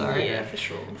confusing. So for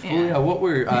sure. Yeah. What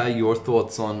were your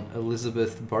thoughts on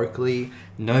Elizabeth Berkley,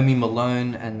 Nomi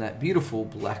Malone, and that beautiful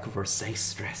black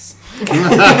Versace dress?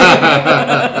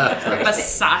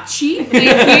 Versace? Thank you.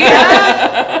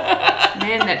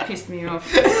 Man, that pissed me off.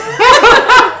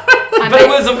 But it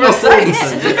was a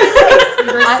Versace.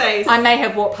 I may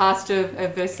have walked past a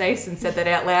Versace and said that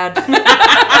out loud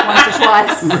once or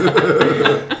twice.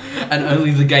 And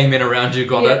only the gay men around you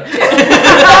got it.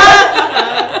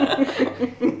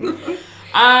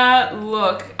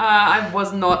 Look, I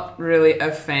was not really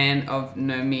a fan of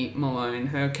Nomi Malone.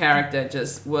 Her character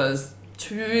just was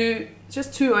too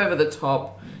over the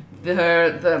top.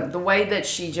 The way that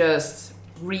she just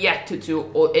reacted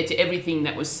to everything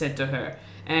that was said to her,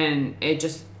 and it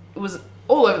was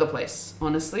all over the place.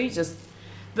 Honestly, just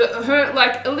her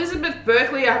like Elizabeth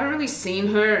Berkley. I haven't really seen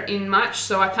her in much,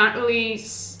 so I can't really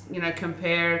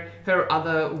compare her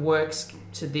other works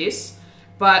to this.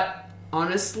 But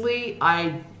honestly,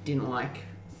 I didn't like it.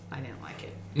 I didn't like her.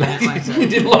 You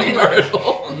didn't like her at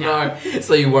all? No.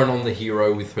 So you weren't on the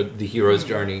hero's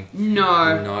journey?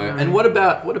 No. And what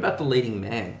about the leading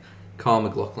man, Kyle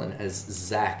MacLachlan as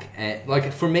Zack? And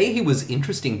like for me, he was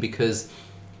interesting because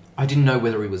I didn't know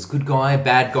whether he was good guy,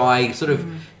 bad guy. He sort of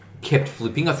kept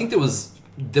flipping. I think there was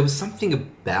something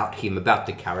about him, about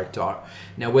the character.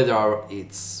 Now, whether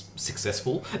it's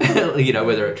successful,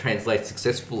 whether it translates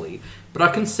successfully, but I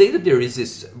can see that there is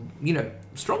this,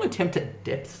 strong attempt at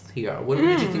depth here. What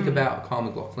did you think about Kyle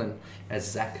MacLachlan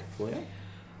as Zack for you?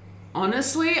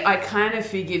 Honestly, I kind of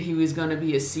figured he was going to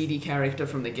be a seedy character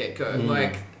from the get-go.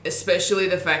 Like, especially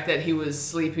the fact that he was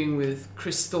sleeping with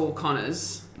Crystal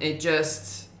Connors. It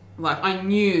just, I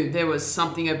knew there was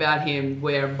something about him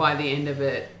where by the end of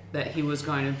it, that he was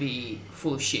going to be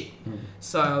full of shit.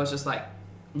 So I was just like,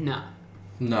 nah.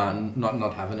 No,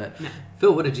 not having it. No.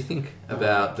 Phil, what did you think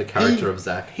about the character of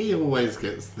Zack? He always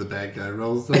gets the bad guy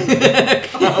roles, doesn't he?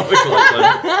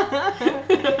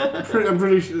 I'm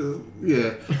pretty sure,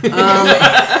 yeah.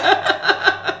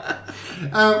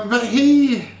 But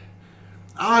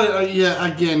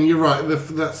again, you're right.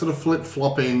 That sort of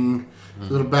flip-flopping,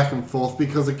 sort of back and forth,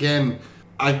 because again,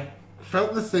 I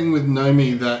felt the thing with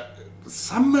Nomi that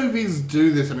some movies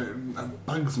do this, and it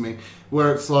bugs me,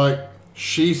 where it's like,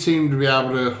 she seemed to be able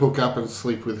to hook up and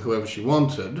sleep with whoever she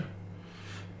wanted,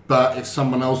 but if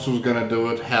someone else was going to do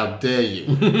it, how dare you?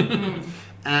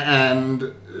 and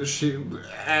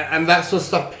that sort of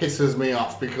stuff pisses me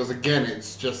off, because again,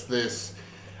 it's just this,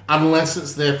 unless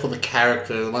it's there for the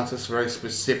character, unless it's very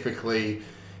specifically,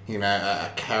 a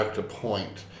character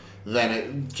point,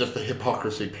 then the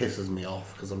hypocrisy pisses me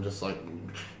off, because I'm just like,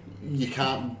 you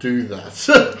can't do that.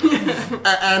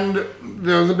 And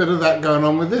there was a bit of that going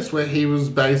on with this, where he was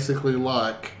basically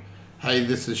like, hey,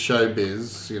 this is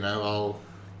showbiz,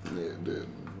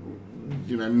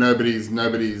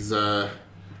 nobody's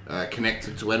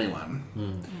connected to anyone.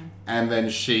 And then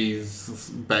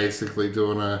she's basically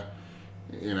doing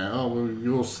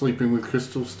you're sleeping with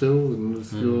Crystal still, and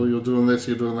you're doing this,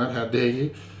 you're doing that, how dare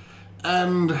you?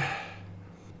 And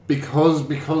because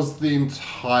the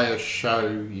entire show,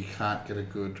 you can't get a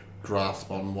good grasp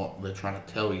on what they're trying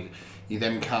to tell you. You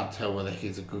then can't tell whether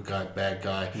he's a good guy, bad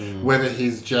guy, whether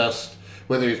he's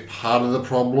part of the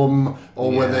problem,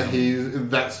 or whether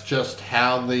that's just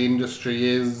how the industry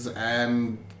is,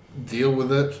 and deal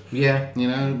with it. Yeah.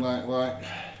 like.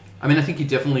 I mean, I think you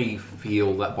definitely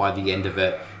feel that by the end of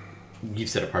it, you've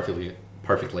said it perfectly.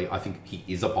 I think he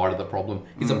is a part of the problem.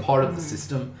 He's a part of the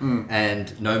system, and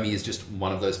Nomi is just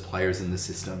one of those players in the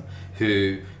system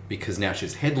who, because now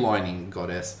she's headlining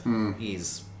Goddess,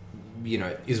 is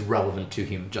relevant to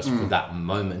him just for that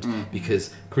moment,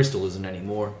 because Crystal isn't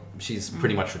anymore. She's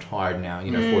pretty much retired now,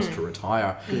 forced to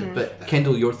retire. But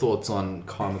Kendall, your thoughts on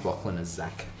Kyle MacLachlan as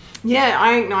Zack? Yeah,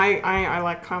 I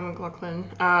like Kyle MacLachlan,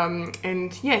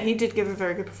 and yeah, he did give a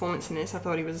very good performance in this. I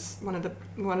thought he was one of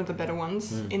the better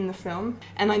ones in the film,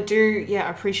 and I do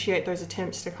appreciate those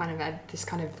attempts to kind of add this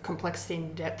kind of complexity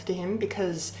and depth to him,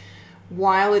 because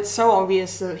while it's so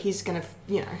obvious that he's gonna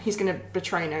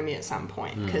betray Nomi at some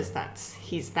point, because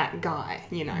he's that guy,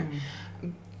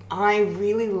 I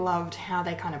really loved how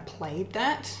they kind of played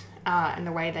that, and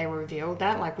the way they revealed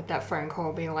that, like with that phone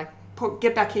call being like,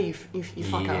 get back here, you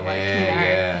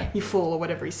fucker, you fool, or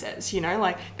whatever he says,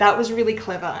 that was really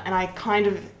clever. And I kind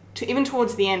of, even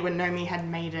towards the end when Nomi had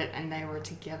made it and they were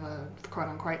together, quote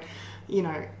unquote,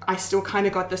 I still kind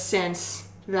of got the sense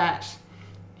that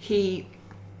he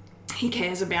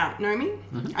cares about Nomi.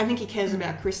 I think he cares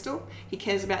about Crystal. He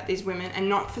cares about these women, and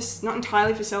not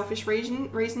entirely for selfish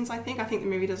reasons. I think the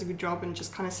movie does a good job in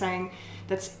just kind of saying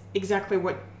that's exactly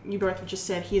what you both have just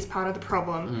said. He is part of the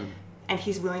problem. And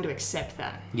he's willing to accept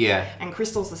that. Yeah. And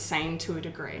Crystal's the same to a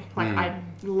degree. Like, I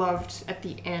loved at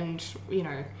the end,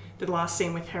 the last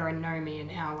scene with her and Nomi, and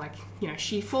how,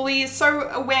 she fully is so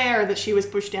aware that she was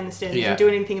pushed down the stairs and didn't do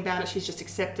anything about it. She's just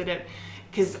accepted it.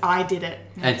 because I did it.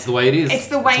 And it's the way it is. It's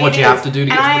the way it's what it you is. have to do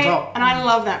to get to the top. And I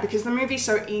love that because the movie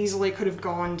so easily could have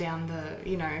gone down the,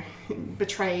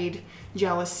 betrayed,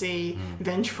 jealousy,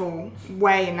 vengeful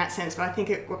way in that sense. But I think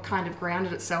it kind of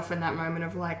grounded itself in that moment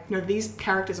of like, no, these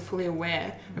characters are fully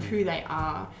aware of who they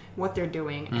are, what they're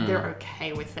doing, and they're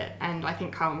okay with it. And I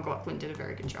think Kyle MacLachlan did a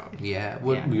very good job. Yeah.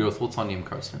 What were your thoughts on him,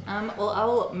 Kirsten? Well, I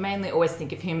will mainly always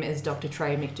think of him as Dr.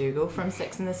 Trey McDougal from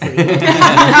Sex and the City.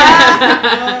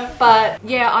 But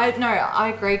yeah, I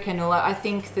agree, Kendall. I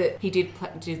think that he did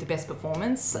do the best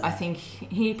performance. I think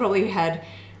he probably had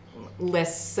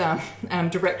less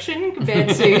direction compared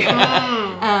to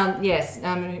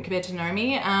compared to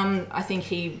Nomi. I think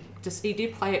he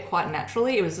did play it quite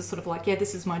naturally. It was just sort of like,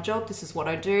 this is my job, this is what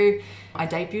I do. I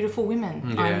date beautiful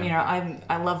women. Yeah.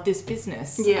 I love this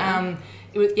business. Yeah.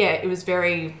 It was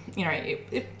very,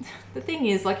 the thing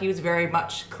is, like, he was very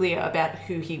much clear about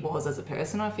who he was as a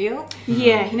person, I feel.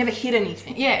 Yeah, he never hid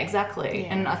anything. Yeah, exactly.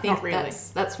 Yeah, and I think not really.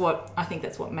 that's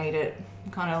what made it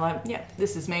kind of like,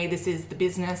 this is me, this is the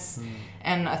business.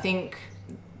 And I think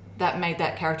that made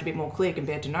that character a bit more clear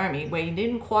compared to Nomi, where you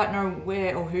didn't quite know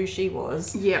where or who she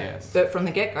was. Yeah. Yes. But from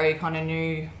the get-go, you kind of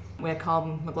knew where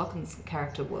Kyle MacLachlan's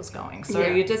character was going. So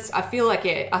Yeah. I feel like,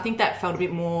 I think that felt a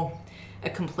bit more a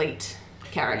complete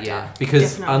character. Yeah,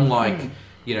 because Definitely. unlike,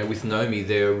 with Nomi,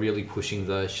 they're really pushing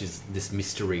she's this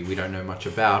mystery. We don't know much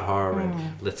about her,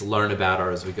 and let's learn about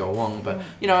her as we go along. But,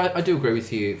 I do agree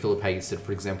with you. Philip Hague said,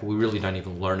 for example, we really don't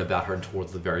even learn about her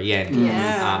towards the very end.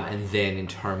 Yeah. And then in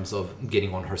terms of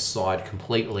getting on her side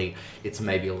completely, it's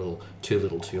maybe a little too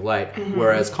late.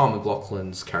 Whereas Kyle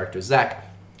MacLachlan's character, Zach,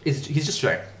 he's just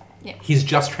straight. Yeah. He's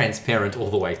just transparent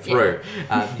all the way through.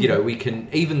 We can,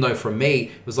 even though for me,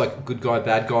 it was like good guy,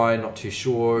 bad guy, not too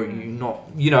sure,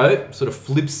 sort of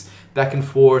flips back and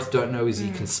forth, don't know, is he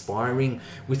conspiring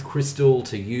with Crystal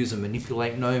to use and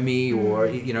manipulate Nomi, or,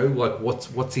 like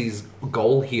what's his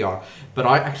goal here? But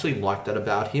I actually like that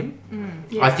about him.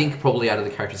 Yeah. I think probably out of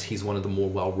the characters, he's one of the more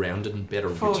well-rounded and better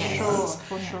written ones.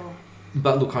 For sure.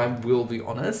 But look, I will be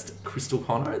honest, Crystal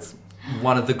Connors,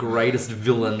 one of the greatest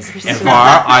villains ever,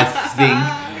 I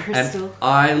think. Crystal. And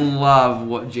I love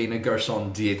what Gina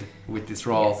Gershon did with this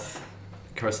role. Yes.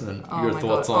 Kirsten, Oh your my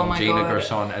thoughts God. Oh on my Gina God.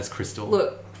 Gershon as Crystal?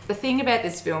 Look, the thing about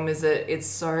this film is that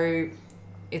it's a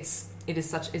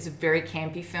very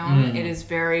campy film. It is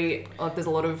very, there's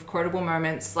a lot of quotable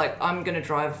moments. Like, I'm going to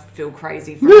drive Phil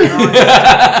crazy from here on.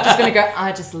 Just going to go,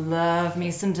 I just love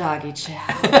me some doggy chow.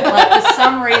 Like, for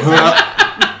some reason,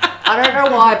 I don't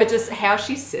know why, but just how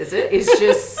she says it is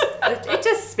just, it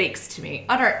just speaks to me.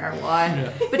 I don't know why.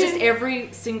 Yeah. But just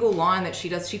every single line that she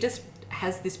does, she just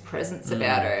has this presence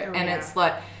about her. Oh, and yeah. it's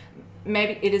like,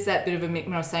 maybe it is that bit of a mix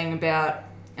when I was saying about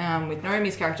with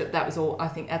Naomi's character, that was all, I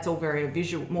think that's all very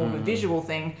more of a visual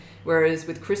thing. Whereas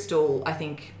with Crystal, I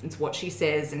think it's what she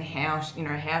says and how,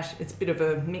 it's a bit of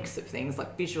a mix of things,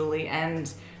 like visually,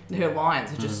 and her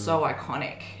lines are just so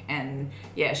iconic. And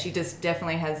yeah, she just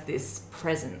definitely has this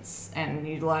presence, and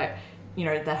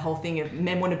that whole thing of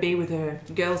men want to be with her,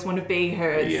 girls want to be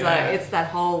her. It's like, it's that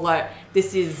whole,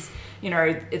 this is,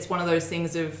 it's one of those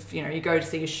things of, you go to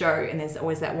see a show and there's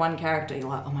always that one character, you're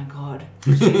like, oh my God,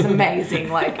 she's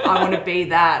amazing. I want to be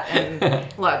that. And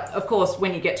of course,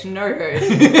 when you get to know her,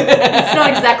 it's not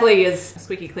exactly as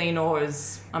squeaky clean or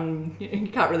as, you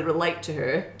can't really relate to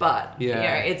her, but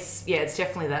it's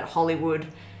definitely that Hollywood,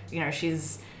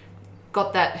 she's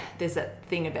got that, there's that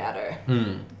thing about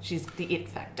her. She's the it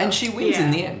factor. And she wins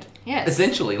in the end. Yes.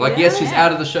 Essentially. Yes, she's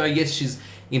out of the show. Yes, she's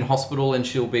in hospital and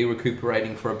she'll be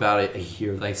recuperating for about a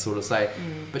year, they sort of say.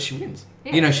 But she wins.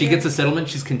 Yeah, she gets a settlement.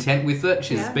 She's content with it.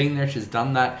 She's been there. She's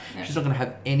done that. Yeah. She's not going to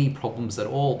have any problems at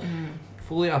all.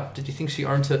 Fulia, did you think she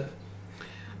earned it?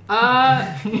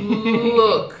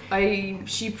 Look,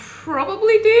 she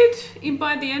probably did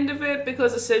by the end of it,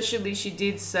 because essentially she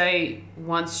did say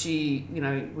once she,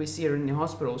 we see her in the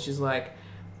hospital, she's like,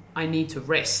 I need to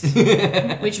rest,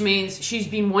 which means she's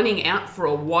been wanting out for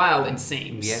a while, it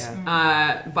seems.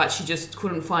 Yeah. But she just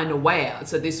couldn't find a way out.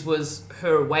 So this was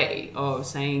her way of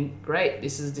saying, great,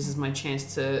 this is my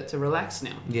chance to relax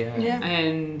now. Yeah.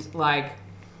 And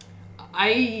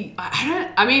I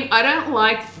don't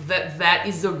like that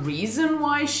is the reason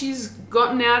why she's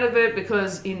gotten out of it,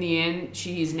 because in the end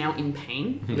she is now in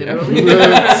pain, literally.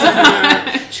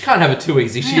 She can't have it too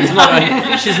easy. She's not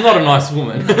a nice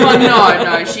woman. Well,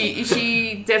 no,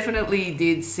 she definitely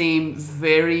did seem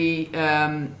very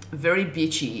very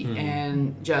bitchy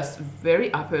and just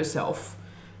very up herself.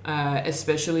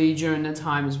 Especially during the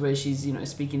times where she's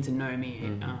speaking to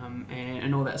Nomi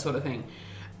and all that sort of thing.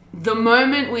 The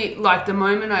moment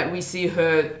we see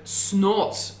her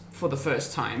snort for the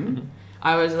first time,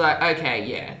 I was like, okay,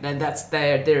 yeah, that's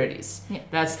there it is. Yeah.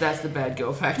 That's the bad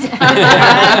girl factor.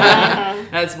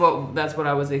 That's what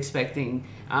I was expecting.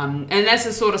 And that's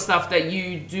the sort of stuff that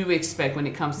you do expect when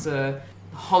it comes to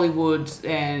Hollywood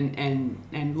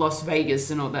and Las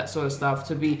Vegas and all that sort of stuff.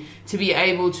 To be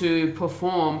able to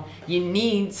perform, you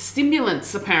need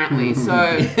stimulants apparently. So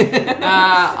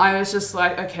I was just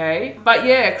like, okay. But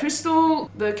yeah,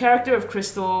 Crystal, the character of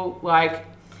Crystal, like,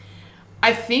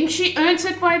 I think she earned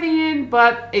it by the end,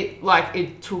 but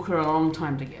it took her a long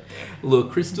time to get there.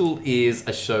 Look, Crystal is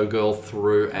a showgirl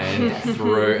through and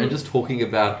through, and just talking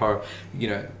about her,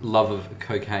 love of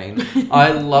cocaine.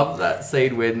 I love that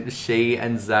scene when she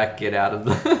and Zach get out of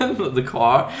the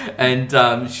car,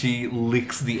 and she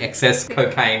licks the excess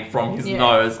cocaine from his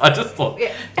nose. I just thought,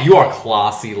 you are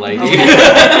classy, lady.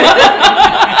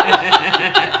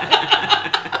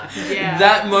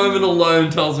 That moment alone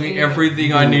tells me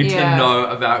everything I need to know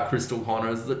about Crystal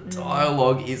Connors. The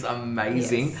dialogue is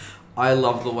amazing. Yes. I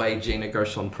love the way Gina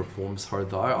Gershon performs her,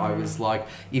 though. I was like,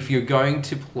 if you're going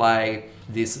to play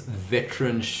this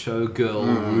veteran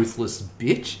showgirl, ruthless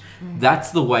bitch,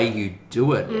 that's the way you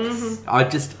do it. Yes. I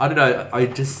don't know.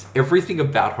 Everything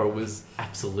about her was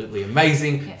absolutely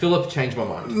amazing. Yeah. Philip changed my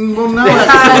mind. Well, no,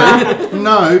 actually,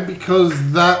 no,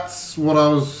 because that's what I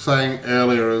was saying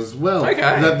earlier as well. Okay.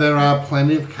 That there are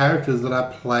plenty of characters that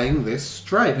are playing this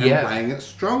straight and playing it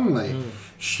strongly.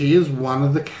 She is one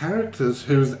of the characters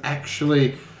who's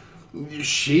actually,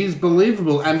 she's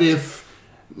believable. And if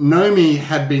Nomi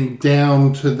had been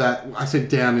down to that, I said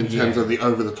down in terms of the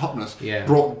over-the-topness,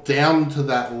 brought down to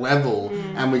that level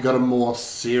and we got a more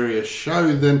serious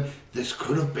show, then this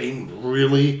could have been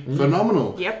really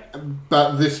phenomenal. Yep.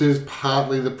 But this is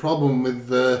partly the problem with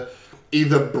the,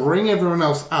 either bring everyone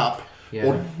else up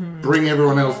or bring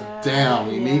everyone else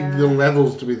down. You need the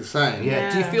levels to be the same. Yeah.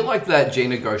 Do you feel like that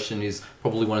Gina Gershon is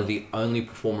probably one of the only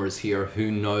performers here who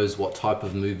knows what type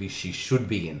of movie she should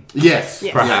be in? Yes.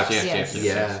 Perhaps.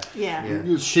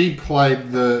 Yes. She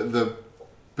played the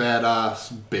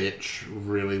badass bitch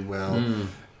really well.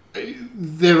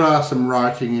 There are some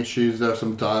writing issues, there are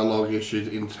some dialogue issues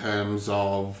in terms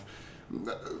of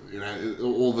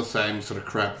all the same sort of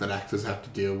crap that actors have to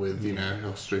deal with,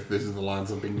 this is the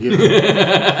lines I've been given.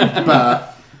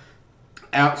 But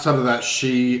outside of that,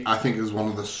 she, I think, is one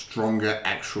of the stronger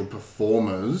actual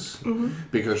performers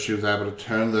because she was able to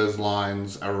turn those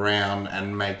lines around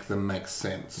and make them make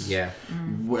sense. Yeah.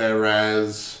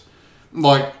 Whereas,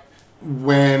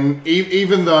 when,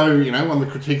 even though, one of the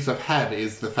critiques I've had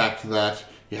is the fact that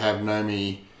you have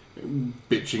Nomi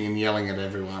bitching and yelling at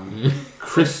everyone.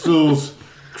 Crystal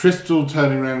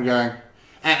turning around and going,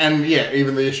 and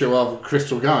even the issue of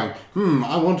Crystal going,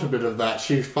 I want a bit of that.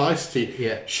 She's feisty.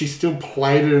 Yeah. She still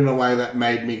played it in a way that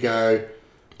made me go,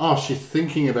 oh, she's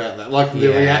thinking about that. Like the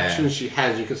reactions she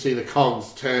has, you can see the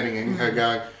cogs turning and her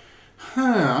going,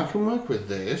 I can work with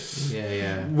this.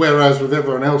 Whereas with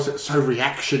everyone else, it's so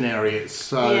reactionary. It's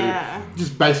so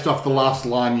just based off the last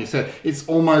line you said. It's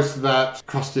almost that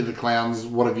Krusty the Clown's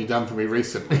 "What have you done for me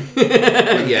recently?" with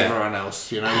everyone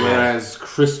else, Whereas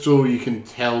Crystal, you can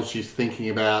tell she's thinking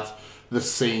about the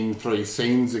scene 3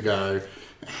 scenes ago,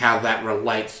 how that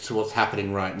relates to what's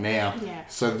happening right now. Yeah.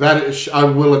 So that is, I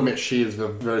will admit, she is a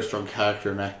very strong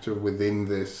character and actor within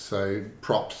this. So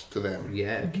props to them.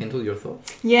 Yeah, Kendall, your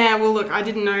thoughts? Yeah, well, look, I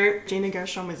didn't know Gina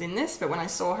Gershon was in this, but when I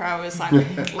saw her, I was like,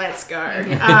 let's go.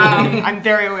 I'm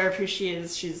very aware of who she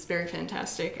is. She's very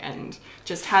fantastic and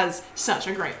just has such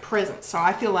a great presence. So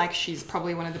I feel like she's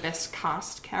probably one of the best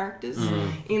cast characters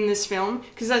in this film.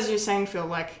 Because as you're saying,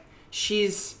 Phil,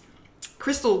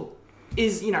 Crystal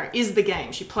is the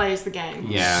game. She plays the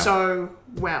game so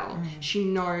well. She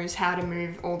knows how to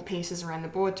move all the pieces around the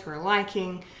board to her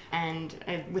liking, and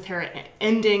with her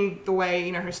ending the way,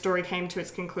 her story came to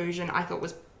its conclusion, I thought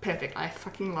was perfect. I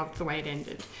fucking loved the way it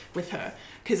ended with her.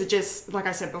 Because it just, like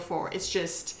I said before, it's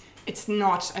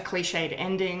not a cliched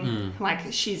ending.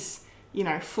 She's,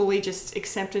 fully just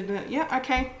accepted that,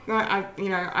 okay,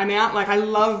 I'm out. I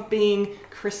love being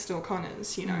Crystal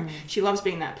Connors, She loves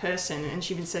being that person, and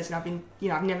she even says, I've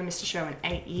never missed a show in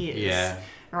 8 years. Yeah.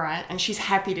 Right? And she's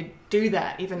happy to do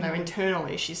that, even though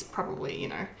internally she's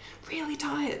probably, really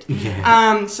tired.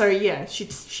 Yeah. She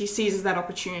seizes that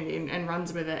opportunity and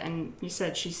runs with it, and you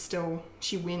said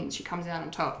she wins, she comes out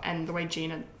on top, and the way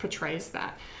Gina portrays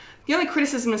that. The only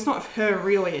criticism is not of her,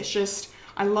 really, it's just,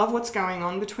 I love what's going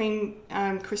on between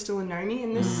Crystal and Nomi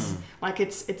in this.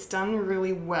 It's done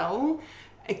really well,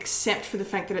 except for the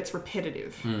fact that it's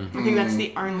repetitive. I think that's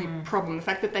the only problem. The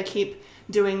fact that they keep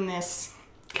doing this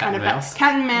cat and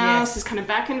mouse is kind of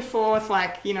back and forth.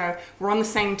 We're on the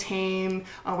same team.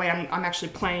 Oh wait, I'm actually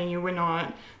playing you. We're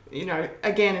not. you know,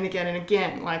 again and again and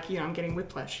again. Like, you know, I'm getting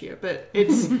whiplash here, but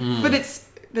it's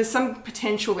there's some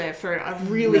potential there for a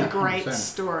really great 100%.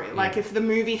 story. Like if the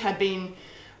movie had been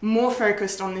more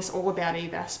focused on this All About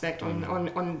Eve aspect,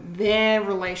 on their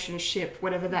relationship,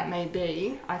 whatever that may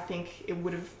be, I think it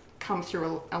would have come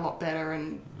through a lot better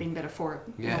and been better for it.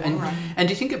 Yeah, in the long run. and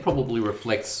do you think it probably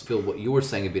reflects, Phil, what you were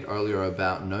saying a bit earlier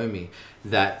about Nomi,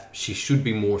 that she should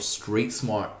be more street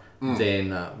smart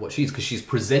than what she is, because she's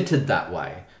presented that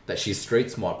way, that she's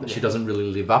street smart, but she doesn't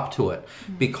really live up to it,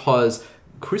 because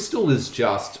Crystal is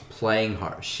just playing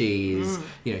her. She's,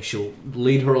 you know, she'll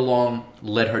lead her along,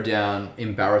 let her down,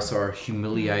 embarrass her,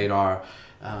 humiliate her,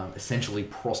 essentially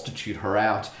prostitute her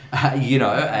out, you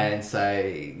know, and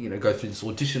say, you know, go through this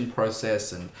audition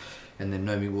process, and then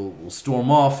Nomi will storm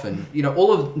off, and, you know,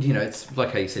 all of, you know, it's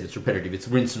like how you said, it's repetitive, it's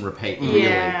rinse and repeat, really.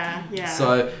 Yeah.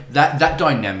 So that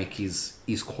dynamic is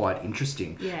quite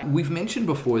interesting. Yeah. We've mentioned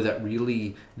before that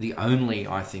really the only,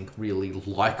 I think, really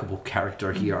likable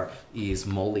character here is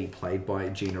Molly, played by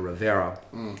Gina Rivera.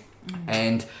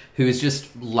 And who is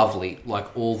just lovely,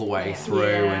 like all the way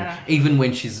through. Yeah. And even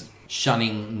when she's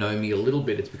shunning Nomi a little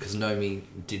bit, it's because Nomi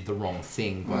did the wrong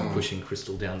thing by pushing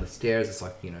Crystal down the stairs. It's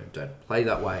like, you know, don't play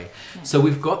that way. So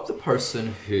we've got the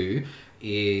person who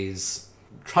is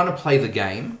trying to play the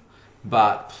game,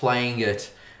 but playing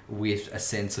it with a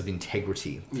sense of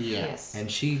integrity. Yeah. Yes. And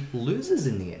she loses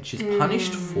in the end. She's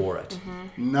punished for it.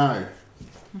 No.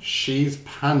 She's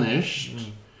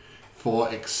punished for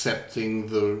accepting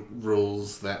the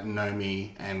rules that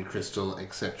Nomi and Crystal,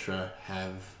 etc.,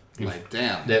 have laid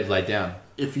down. They've laid down.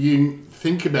 If you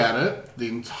think about it, the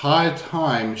entire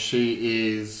time she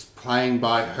is playing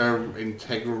by her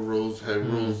integral rules, her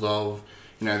rules of,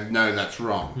 you know, no, that's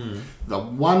wrong. The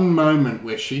one moment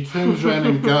where she turns around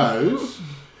and goes,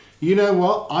 you know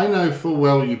what, I know full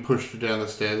well you pushed her down the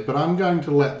stairs, but I'm going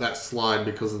to let that slide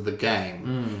because of the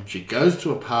game. She goes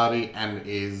to a party and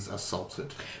is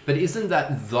assaulted. But isn't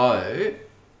that, though,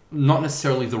 not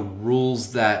necessarily the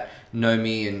rules that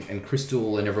Nomi and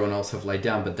Crystal and everyone else have laid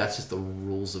down, but that's just the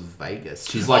rules of Vegas.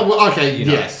 She's like, Oh, well, okay, you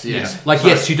know, yes. you know, like,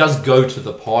 yes, she does go to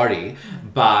the party,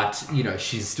 but, you know,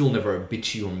 she's still never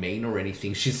bitchy or mean or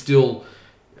anything. She's still,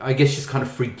 I guess she's kind of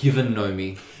forgiven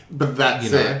Nomi. But that's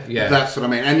You know, it. yeah. That's what I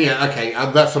mean. And yeah, okay,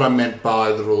 that's what I meant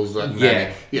by the rules of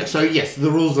Yeah. Yeah, so yes,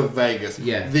 the rules of Vegas.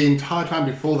 Yeah. The entire time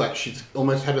before that, she's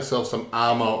almost had herself some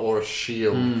armor or a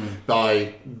shield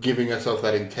by giving herself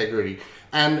that integrity.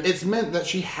 And it's meant that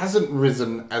she hasn't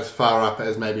risen as far up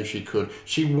as maybe she could.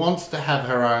 She wants to have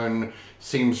her own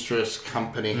seamstress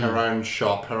company, her own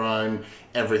shop, her own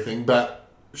everything. But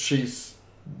she's,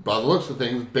 by the looks of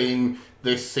things, been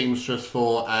this seamstress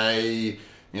for a,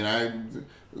 you know,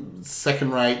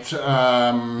 second-rate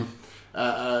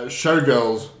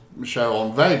showgirls show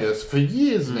on Vegas for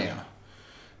years now.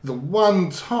 The one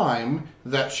time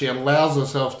that she allows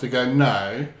herself to go,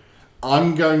 no,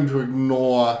 I'm going to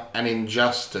ignore an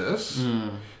injustice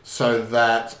so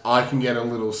that I can get a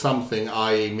little something,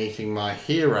 i.e. meeting my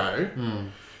hero,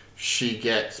 she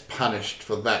gets punished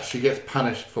for that. She gets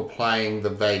punished for playing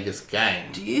the Vegas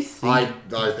game. Do you think... I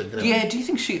think that Yeah, do you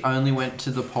think she only went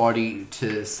to the party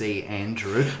to see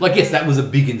Andrew? Like, yes, that was a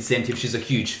big incentive. She's a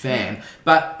huge fan.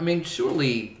 But, I mean,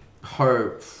 surely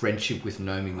her friendship with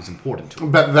Nomi was important to her.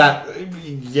 But that,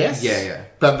 yes. Yeah.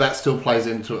 But that still plays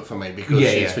into it for me because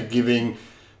Yeah,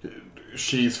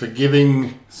 she's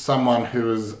forgiving someone who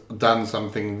has done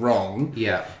something wrong.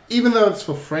 Yeah. Even though it's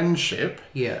for friendship,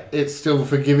 Yeah. it's still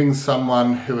forgiving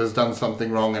someone who has done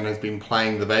something wrong and has been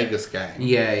playing the Vegas game.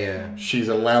 Yeah. She's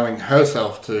allowing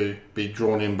herself to be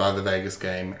drawn in by the Vegas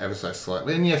game ever so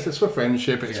slightly. And yes, it's for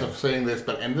friendship, it's for seeing this,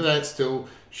 but at the end of the day, it's still,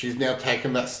 she's now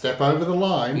taken that step over the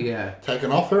line,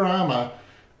 taken off her armour,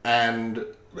 and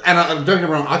don't get me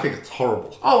wrong, I think it's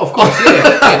horrible. Oh, of course,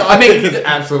 yeah. I mean, it's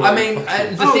absolutely. I mean,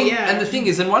 and the yeah. thing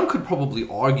is, and one could probably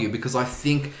argue, because I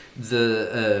think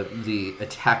the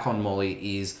attack on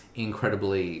Molly is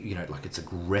incredibly, you know, like, it's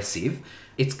aggressive.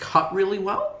 It's cut really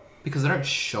well because they don't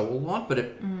show a lot, but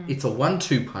it's a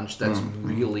 1-2 punch that's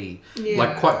really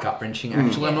like quite gut wrenching.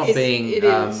 Actually, I'm not being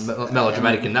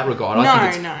melodramatic in that regard. I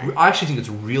actually think it's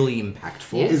really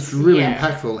impactful. Yes. It's really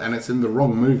impactful, and it's in the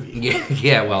wrong movie.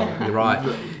 Yeah. Well, you're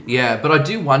right. Yeah, but I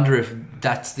do wonder if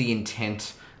that's the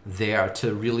intent there,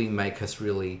 to really make us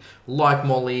really like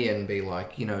Molly and be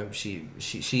like, you know, she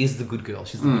is the good girl,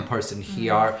 she's the good person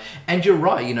here. And you're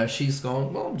right, you know, she's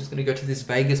gone, well, I'm just going to go to this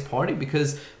Vegas party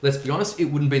because, let's be honest, it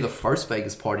wouldn't be the first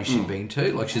Vegas party she'd been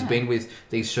to. Like, she's been with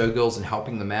these showgirls and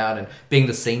helping them out and being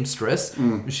the seamstress.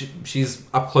 She's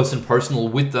up close and personal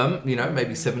with them, you know,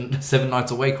 maybe seven nights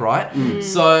a week, right?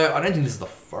 So I don't think this is the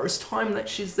first time that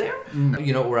she's there,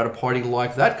 you know, or at a party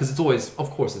like that, because it's always, of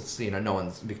course, it's, you know, no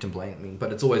one's victim blaming,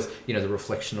 but it's always, you know, the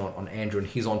reflection on Andrew and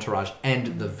his entourage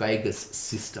and the Vegas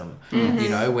system. You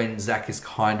know, when Zach is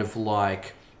kind of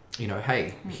like, you know,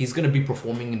 hey, he's going to be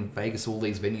performing in Vegas, all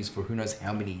these venues for who knows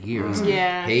how many years.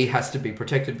 Yeah. He has to be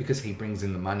protected because he brings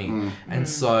in the money. And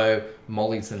so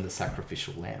Molly's then the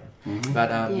sacrificial lamb. But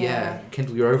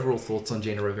Kendall, your overall thoughts on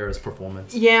Gina Rivera's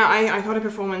performance? Yeah, I thought her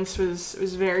performance was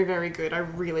very, very good. I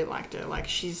really liked her. Like,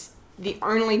 she's the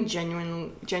only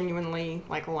genuinely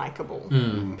like likable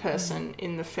person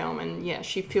in the film, and yeah,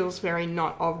 she feels very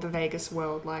not of the Vegas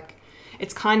world. Like,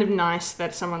 it's kind of nice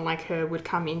that someone like her would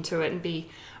come into it and be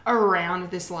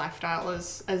around this lifestyle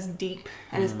as deep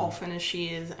and as often as she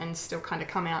is, and still kind of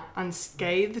come out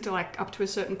unscathed, like up to a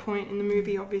certain point in the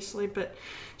movie, obviously, but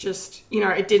just, you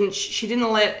know, she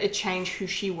didn't let it change who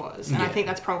she was, and I think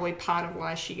that's probably part of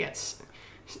why she gets,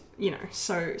 you know,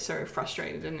 so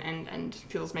frustrated and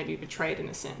feels maybe betrayed in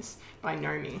a sense by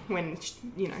Nomi when,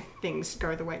 you know, things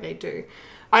go the way they do.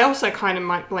 I also kind of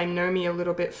might blame Nomi a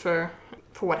little bit for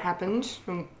what happened,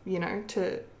 you know,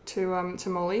 to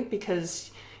Molly, because,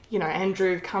 you know,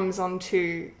 Andrew comes on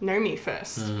to Nomi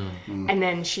first, and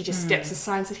then she just steps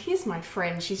aside and said, "Here's my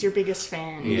friend. She's your biggest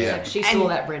fan." Yeah. Like, she saw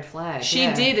that red flag. She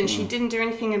did, and she didn't do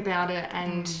anything about it.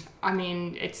 And I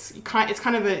mean, it's kind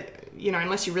of a, you know,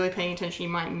 unless you're really paying attention, you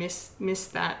might miss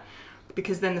that,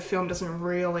 because then the film doesn't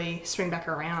really swing back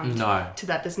around to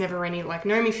that. There's never any, like,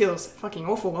 Nomi feels fucking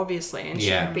awful, obviously, and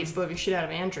she beats the living shit out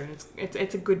of Andrew.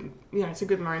 It's a good, you know, it's a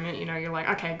good moment. You know, you're like,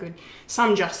 okay, good,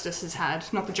 some justice is had,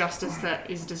 not the justice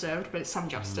that is deserved, but it's some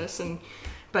justice.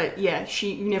 But yeah,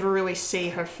 you never really see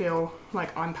her feel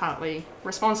like, I'm partly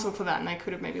responsible for that, and they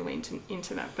could have maybe leaned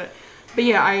into that. But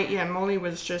yeah, Molly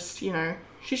was just, you know,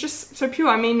 she's just so pure.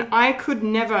 I mean, I could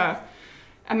never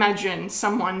imagine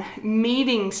someone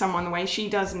meeting someone the way she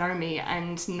does Nomi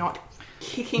and not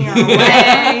kicking her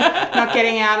away, not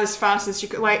getting out as fast as she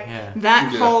could. Like,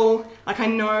 that whole, like, I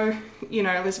know, you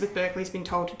know, Elizabeth Berkley's been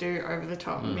told to do over the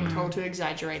top, been told to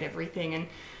exaggerate everything,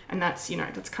 and that's, you know,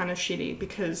 that's kind of shitty,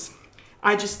 because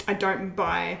I don't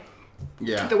buy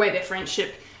the way their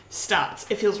friendship starts.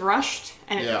 It feels rushed,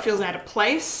 and it feels out of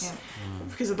place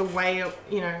because of the way,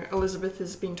 you know, Elizabeth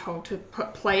has been told to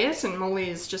play it, and Molly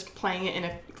is just playing it in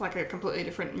a completely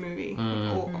different movie.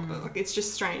 Like, it's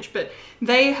just strange, but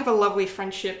they have a lovely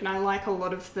friendship, and I like a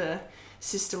lot of the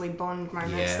sisterly bond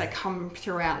moments that come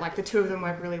throughout. Like, the two of them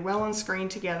work really well on screen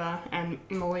together, and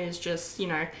Molly is just, you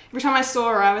know, every time I saw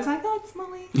her, I was like, oh, it's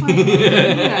Molly. Like, you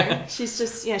know, she's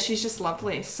just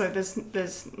lovely. So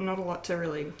there's not a lot to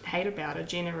really hate about her.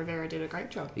 Gina Rivera did a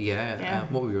great job.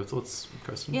 What were your thoughts,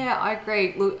 Kirsten? Yeah, I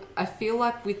agree. Look, I feel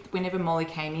like whenever Molly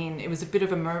came in, it was a bit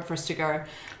of a moment for us to go,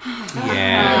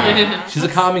 she's a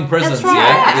calming presence. That's right.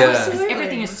 Yeah. Absolutely.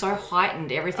 Everything is so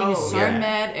heightened. Everything is so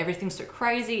mad. Everything's so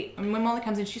crazy. And when Molly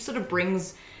comes in, she sort of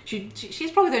brings...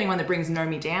 She's probably the only one that brings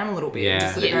Nomi down a little bit. Yeah.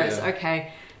 And sort of goes,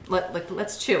 okay,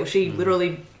 let's chill. She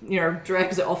literally, you know,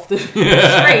 drags it off the screen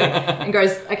and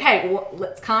goes, okay, well,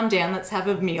 let's calm down. Let's have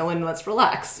a meal and let's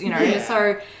relax. You know,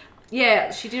 so... Yeah,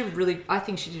 I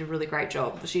think she did a really great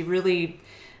job. She really,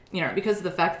 you know, because of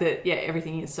the fact that,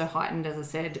 everything is so heightened, as I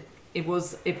said, it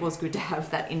was good to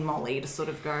have that in Molly, to sort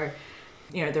of go,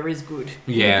 you know, there is good.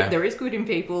 Yeah. There is good in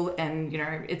people, and, you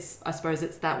know, I suppose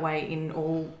it's that way in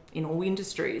all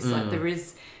industries. Like,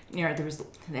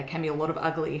 there can be a lot of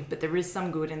ugly, but there is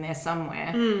some good in there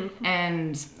somewhere.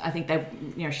 And I think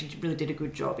she really did a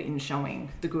good job in showing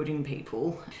the good in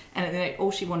people. And then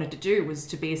all she wanted to do was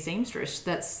to be a seamstress.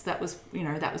 That was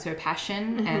her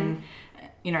passion. And,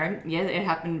 you know, it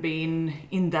happened to be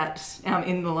in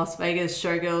the Las Vegas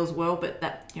showgirls world, but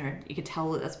that, you know, you could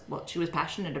tell that's what she was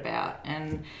passionate about.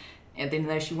 And at the end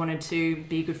of the day, she wanted to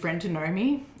be a good friend to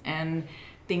Nomi, and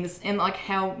things, and like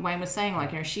how Wayne was saying,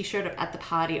 like, you know, she showed up at the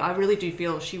party. I really do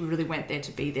feel she really went there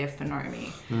to be there for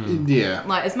Nomi. Yeah.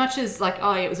 Like, as much as, like,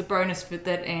 it was a bonus that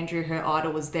Andrew, her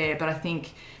idol, was there, but I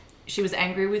think she was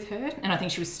angry with her, and I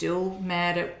think she was still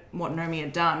mad at what Nomi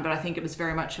had done, but I think it was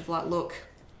very much of like, look,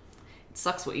 it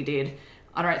sucks what you did.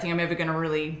 I don't think I'm ever going to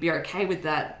really be okay with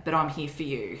that, but I'm here for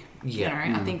you. Yeah.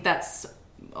 You know, I think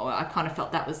I kind of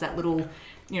felt that was that little,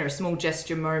 you know, small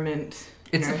gesture moment.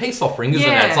 It's a peace offering, isn't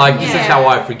it? It's like, this is how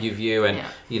I forgive you. And,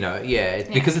 you know,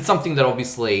 because it's something that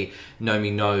obviously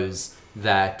Nomi knows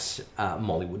that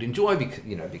Molly would enjoy,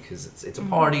 because it's a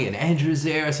party and Andrew's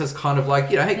there. So it's kind of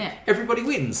like, you know, hey, everybody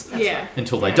wins.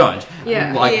 Until they don't.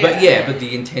 But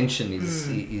the intention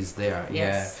is there.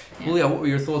 Yes. Julia, what were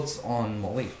your thoughts on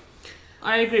Molly?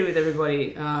 I agree with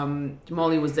everybody.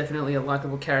 Molly was definitely a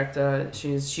likable character.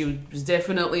 She was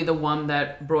definitely the one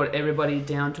that brought everybody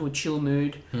down to a chill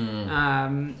mood.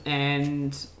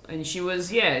 And she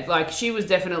was she was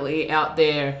definitely out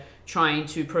there trying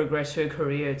to progress her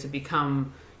career to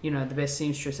become the best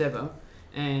seamstress ever,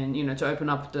 and to open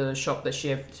up the shop that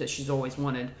she's always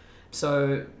wanted.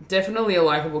 So definitely a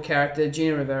likable character.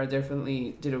 Gina Rivera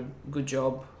definitely did a good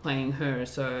job playing her.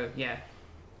 So yeah.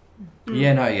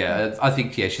 I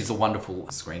think she's a wonderful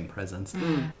screen presence.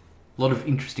 A lot of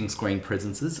interesting screen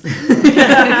presences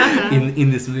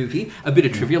in this movie. A bit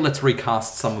of trivia. Let's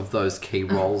recast some of those key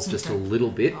roles just a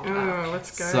little bit. Oh,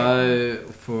 let's go. So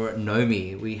for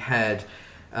Nomi, we had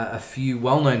a few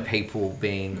well-known people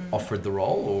being offered the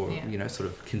role, or sort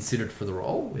of considered for the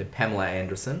role. We had Pamela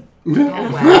Anderson,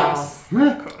 Of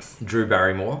course. Drew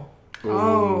Barrymore,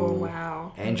 Oh,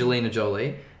 wow. Angelina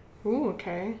Jolie, Ooh,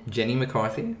 okay. Jenny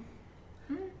McCarthy,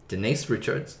 Denise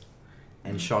Richards,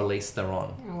 and Charlize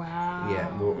Theron. Wow.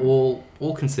 Yeah, were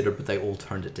all considered, but they all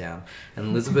turned it down. And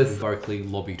Elizabeth Berkley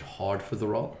lobbied hard for the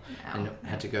role and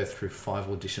had to go through 5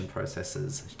 audition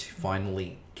processes to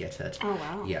finally get it. Oh,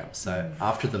 wow. Yeah, so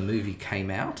after the movie came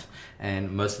out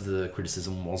and most of the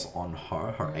criticism was on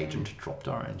her agent dropped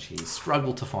her and she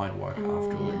struggled to find work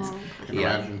afterwards. I can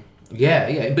imagine.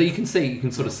 Yeah, but you can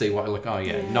sort of see why,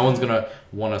 no one's gonna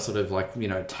want to sort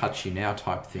of touch you now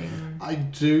type thing. I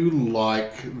do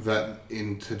like that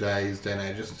in today's day and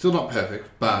age. It's still not perfect,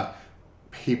 but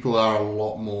people are a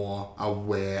lot more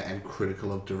aware and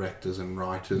critical of directors and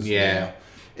writers now.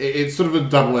 It's sort of a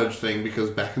double-edged thing because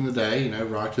back in the day,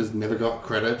 writers never got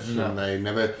credit and they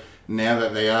never... Now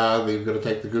that they've got to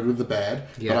take the good with the bad.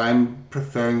 Yeah. But I'm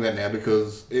preferring that now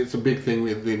because it's a big thing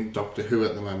within Doctor Who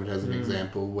at the moment as an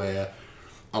example where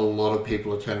a lot of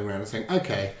people are turning around and saying,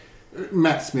 okay,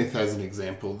 Matt Smith as an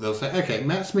example. They'll say, okay,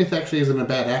 Matt Smith actually isn't a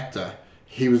bad actor.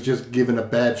 He was just given a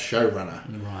bad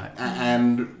showrunner. Right.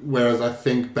 And whereas I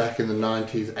think back in the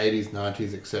 90s, 80s,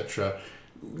 90s, etc.,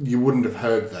 you wouldn't have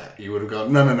heard that. You would have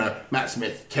gone, no, Matt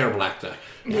Smith, terrible actor.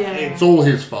 Yeah. It's all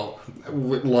his fault,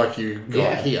 like you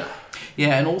got here.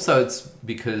 Yeah, and also it's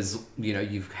because,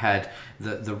 you've had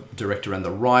the director and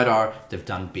the writer, they've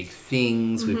done big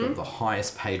things. We've got the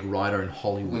highest paid writer in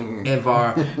Hollywood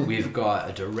ever. We've got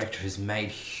a director who's made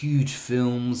huge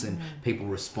films and people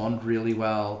respond really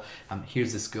well.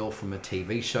 Here's this girl from a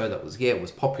TV show that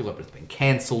was popular, but it's been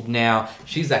cancelled now.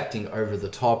 She's acting over the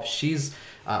top. She's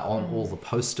on all the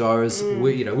posters.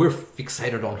 We're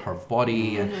fixated on her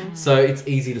body, and so it's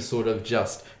easy to sort of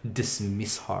just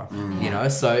dismiss her.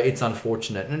 So it's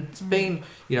unfortunate, and it's been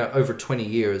over 20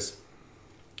 years,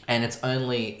 and it's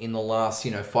only in the last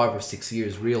 5 or 6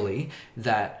 years really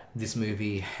that this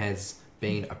movie has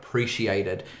been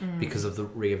appreciated because of the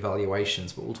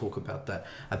reevaluations, but we'll talk about that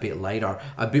a bit later.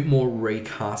 A bit more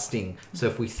recasting. So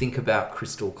if we think about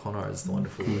Crystal Connor as the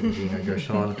wonderful Gina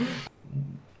Gershon,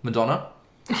 Madonna.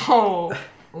 Oh.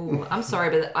 Ooh, I'm sorry,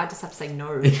 but I just have to say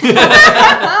no.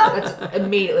 That's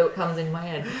immediately what comes into my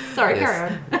head. Sorry,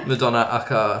 carry on. Madonna,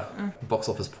 aka box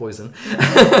office poison.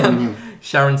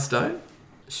 Sharon Stone,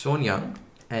 Sean Young,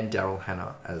 and Daryl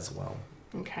Hannah as well.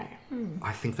 Okay.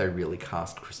 I think they really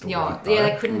cast Crystal Yeah, right.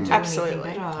 they couldn't do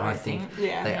Absolutely. anything better. I think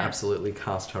they absolutely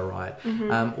cast her right.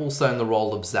 Also in the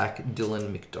role of Zach,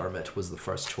 Dylan McDermott was the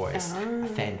first choice. A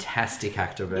fantastic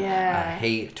actor, but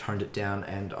he turned it down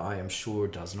and I am sure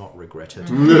does not regret it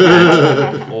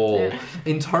at all.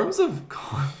 In terms of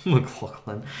Kyle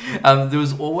MacLachlan, there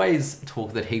was always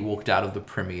talk that he walked out of the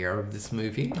premiere of this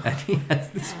movie and he has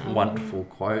this wonderful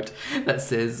quote that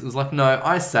says, it was like, no,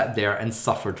 I sat there and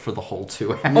suffered for the whole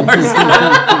 2 hours.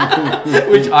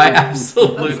 Which I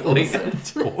absolutely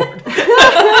adored.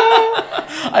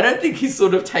 I don't think he's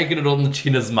sort of taken it on the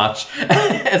chin as much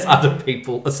as other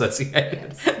people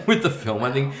associated with the film.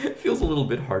 I think he feels a little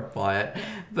bit hurt by it.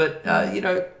 But,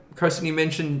 Kirsten, you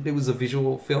mentioned it was a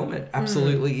visual film. It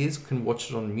absolutely is. You can watch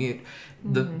it on mute.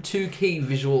 The 2 key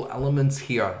visual elements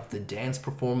here, the dance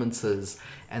performances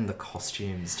and the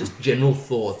costumes. Just general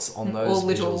thoughts on those Or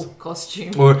little visuals.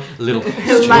 costume. Or little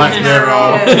costumes.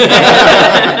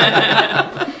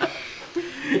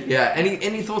 Yeah,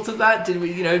 any thoughts of that? Did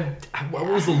we, what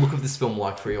was the look of this film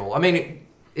like for you all? I mean,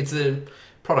 it's a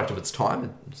product of its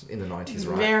time. It's in the 90s,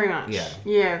 right? Very much.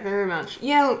 Yeah, very much.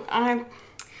 Yeah, look, I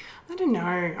don't know.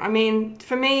 I mean,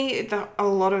 for me, a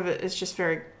lot of it is just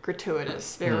very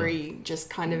gratuitous, very just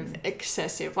kind of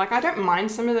excessive. Like, I don't mind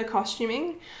some of the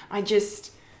costuming. I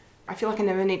feel like I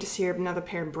never need to see another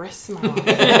pair of breasts in my life.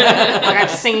 Like, I've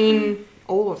seen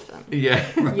all of them. Yeah.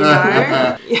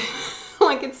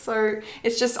 Like,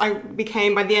 it's just, by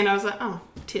the end, I was like, oh,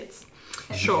 tits.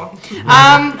 Sure.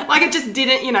 Like it just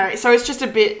didn't, so it's just a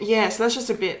bit, so that's just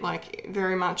a bit like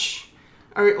very much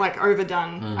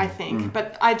overdone, I think.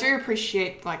 But I do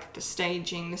appreciate like the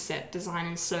staging, the set design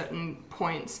in certain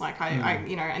points. Like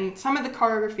and some of the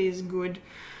choreography is good.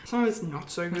 Some of it's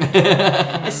not so good.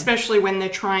 Especially when they're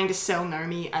trying to sell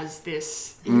Nomi as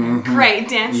this great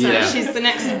dancer. Yeah. She's the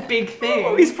next big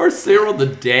thing. We first see her on the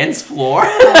dance floor.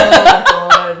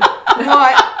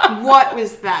 What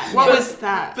was that? What was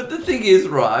that? But the thing is,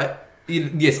 right,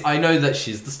 yes, I know that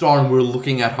she's the star and we're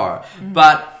looking at her,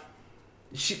 but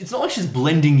it's not like she's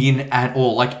blending in at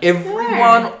all. Like,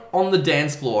 everyone on the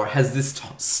dance floor has this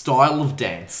style of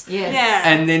dance. Yes. Yeah.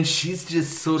 And then she's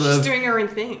just sort She's of... doing her own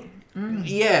thing.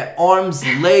 Yeah, arms,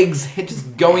 legs, head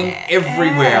just going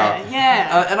everywhere.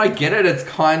 Yeah. And I get it. It's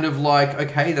kind of like,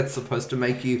 okay, that's supposed to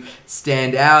make you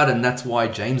stand out, and that's why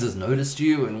James has noticed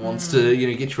you and wants to,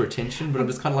 get your attention. But I'm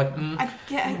just kind of like, I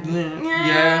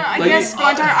like, guess,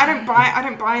 but I don't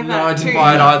buy that. No, I didn't too.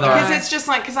 buy it either. Because it's just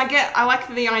like, I like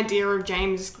the idea of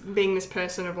James being this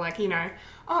person of like,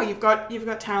 oh, you've got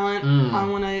talent. I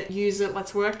want to use it.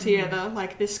 Let's work together.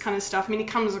 Like this kind of stuff. I mean, he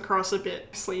comes across a bit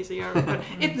sleazy, but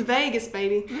it's Vegas,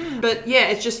 baby. But yeah,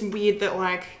 it's just weird that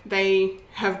like they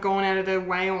have gone out of their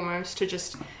way almost to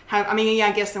just have. I mean,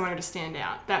 I guess they wanted to stand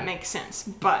out. That makes sense.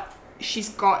 But she's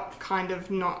got kind of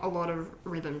not a lot of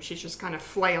rhythm. She's just kind of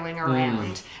flailing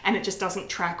around, and it just doesn't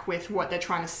track with what they're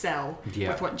trying to sell,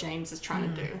 with what James is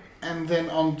trying to do. And then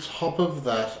on top of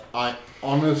that, I,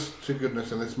 honest to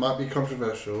goodness, and this might be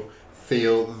controversial,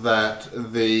 feel that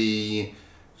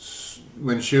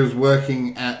when she was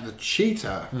working at the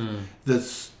Cheetah, the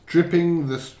stripping,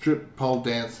 the strip pole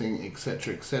dancing,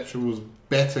 etc., was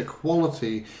better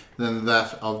quality than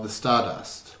that of the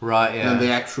Stardust. right, yeah. Than the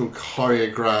actual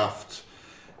choreographed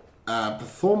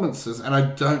performances. And I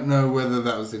don't know whether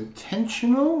that was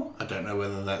intentional. I don't know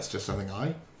whether that's just something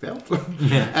I felt.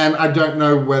 And I don't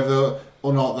know whether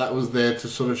or not that was there to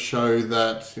sort of show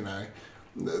that,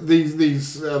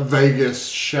 these Vegas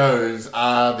shows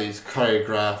are these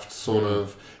choreographed sort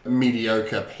of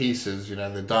mediocre pieces.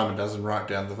 The dime a dozen right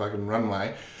down the fucking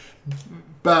runway.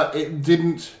 But it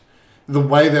didn't... The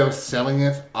way they were selling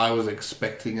it, I was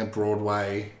expecting a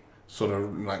Broadway sort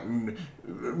of like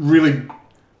really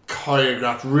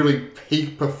choreographed, really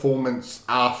peak performance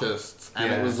artists,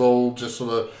 and it was all just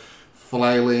sort of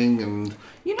flailing and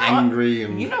angry.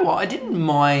 And you know what? I didn't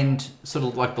mind sort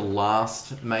of like the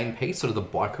last main piece, sort of the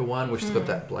biker one, which has got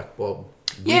that black bob.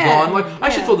 On. Like, I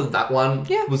actually thought that one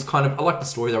was kind of... I like the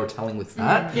story they were telling with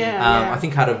that. I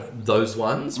think out of those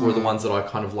ones were the ones that I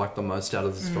kind of liked the most out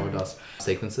of the Stardust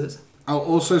sequences. I'll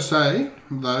also say,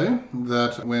 though,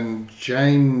 that when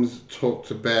James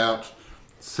talked about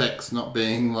sex not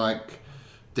being like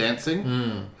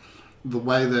dancing, the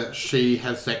way that she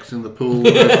has sex in the pool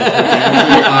versus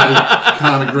dancing, I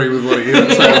can't agree with what he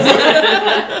says.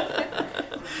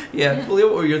 Yeah, Julia,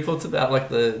 what were your thoughts about like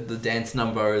the dance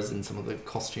numbers and some of the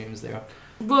costumes there?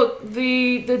 Look,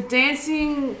 the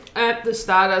dancing at the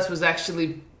Stardust was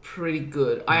actually pretty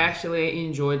good. I actually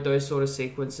enjoyed those sort of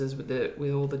sequences with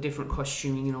all the different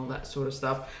costuming and all that sort of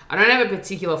stuff. I don't have a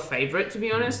particular favorite, to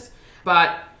be honest,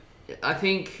 but I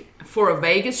think for a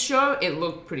Vegas show, it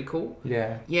looked pretty cool.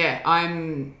 Yeah,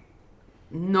 I'm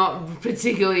not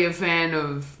particularly a fan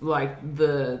of like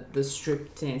the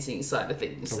strip dancing side of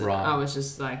things. Right. I was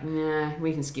just like, nah,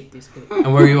 we can skip this bit.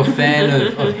 And were you a fan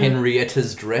of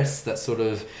Henrietta's dress that sort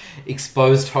of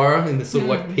exposed her in this sort of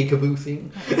like peekaboo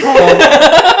thing?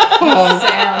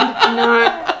 Sound.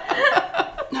 No.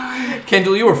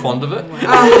 Kendall, you were fond of it.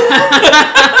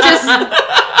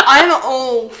 I'm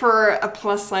all for a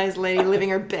plus size lady living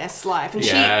her best life, and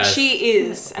she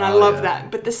is, and I love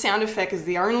that. But the sound effect is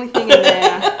the only thing in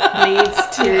there needs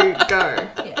to go,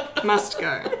 must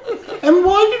go. And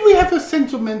why did we have a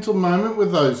sentimental moment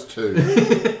with those two?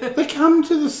 They come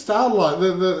to the Starlight,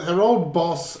 her old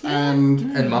boss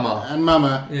and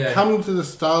Mama come to the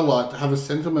Starlight to have a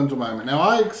sentimental moment. Now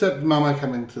I accept Mama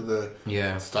coming to the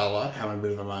Starlight, having a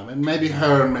bit of a moment. Maybe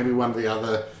her and maybe one of the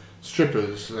other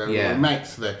strippers,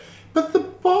 mates there. But the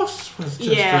boss was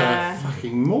just a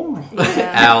fucking moron.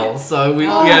 Al. So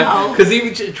because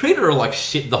he treated her like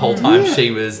shit the whole time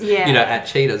she was, at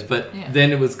Cheetahs. But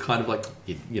then it was kind of like,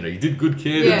 you did good,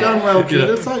 kid. You've done well, kid.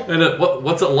 It's like, and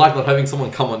what's it like not having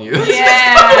someone come on you?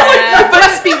 Yeah, it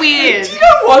must be weird. Do you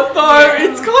know what though?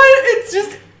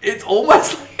 It's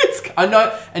almost like I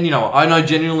know, and I know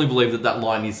genuinely believe that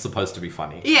line is supposed to be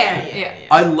funny. Yeah.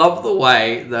 I love the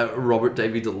way that Robert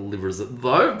Davi delivers it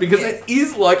though, because it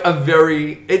is like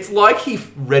it's like he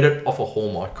read it off a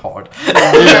Hallmark card.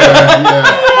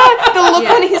 The look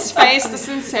on his face, the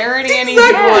sincerity in his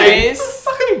voice.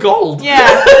 Fucking in gold.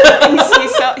 Yeah, he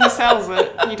sells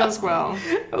it. He does well.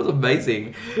 That was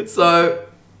amazing. So,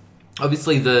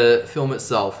 obviously, the film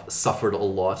itself suffered a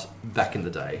lot back in the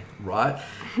day, right?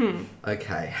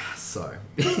 Okay, so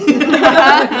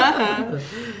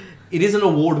it is an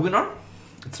award winner.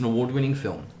 It's an award-winning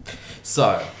film.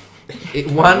 So, it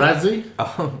won. Razzie?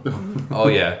 Oh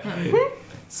yeah.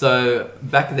 So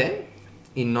back then,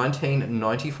 in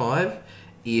 1995,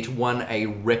 it won a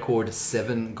record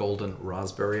 7 Golden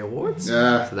Raspberry Awards.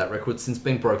 Yeah. So that record's since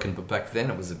been broken, but back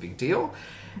then it was a big deal.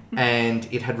 And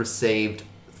it had received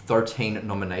 13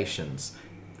 nominations.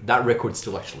 That record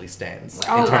still actually stands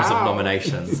in terms of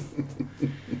nominations.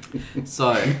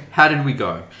 So, how did we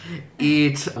go?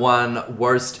 It won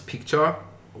Worst Picture,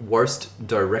 Worst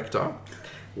Director,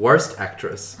 Worst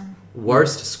Actress,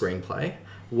 Worst Screenplay,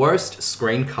 Worst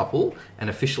Screen Couple, and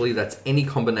officially that's any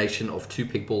combination of 2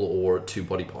 people or 2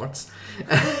 body parts.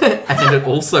 And it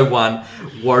also won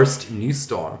Worst New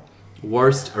Star,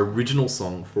 Worst Original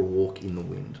Song for Walk in the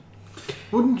Wind.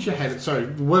 Wouldn't you hate it? Sorry,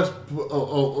 worst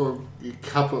or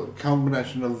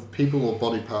combination of people or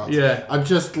body parts. Yeah. I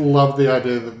just love the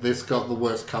idea that this got the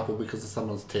worst couple because of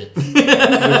someone's tits.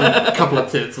 There's a couple of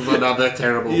tits. I was like, no, they're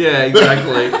terrible. Yeah,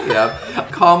 exactly. Yeah.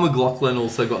 Kyle MacLachlan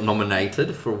also got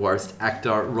nominated for Worst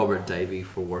Actor, Robert Davi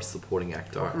for Worst Supporting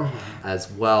Actor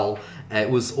as well. It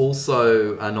was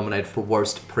also nominated for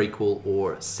Worst Prequel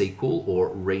or Sequel or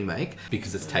Remake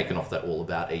because it's taken off that All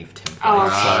About Eve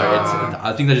template.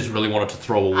 I think they just really wanted to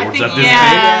throw awards at this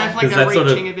thing. Like they're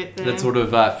reaching a bit there. That's sort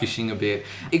of fishing a bit.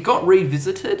 It got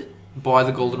revisited by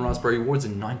the Golden Raspberry Awards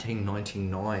in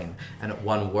 1999 and it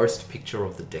won Worst Picture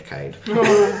of the Decade.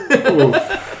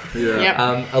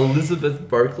 Yeah. Elizabeth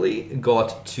Berkley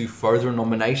got 2 further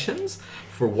nominations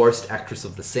for Worst Actress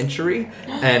of the Century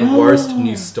and Worst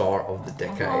New Star of the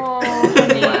Decade.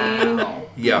 Wow.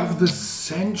 Yeah. Of the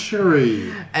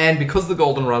century. And because the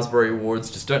Golden Raspberry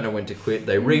Awards just don't know when to quit,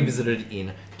 they revisited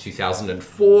in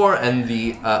 2004 and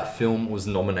the film was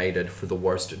nominated for the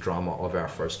worst drama of our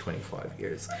first 25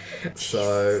 years.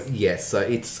 So, yes, so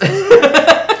it's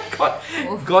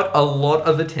got a lot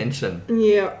of attention.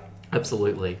 Yeah.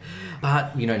 Absolutely.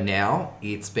 But, now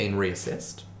it's been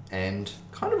reassessed and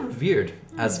kind of revered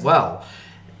as well.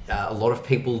 A lot of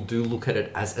people do look at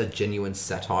it as a genuine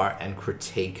satire and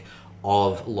critique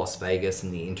of Las Vegas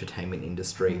and the entertainment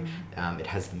industry. It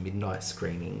has the midnight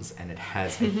screenings and it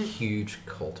has a huge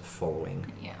cult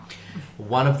following. Yeah.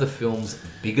 One of the film's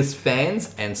biggest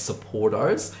fans and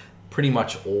supporters, pretty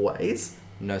much always,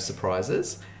 no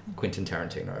surprises, Quentin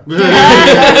Tarantino.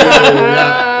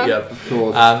 Yeah, of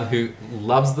course. Who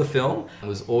loves the film and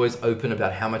was always open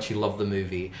about how much he loved the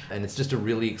movie. And it's just a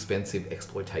really expensive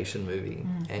exploitation movie.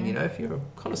 And if you're a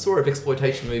connoisseur of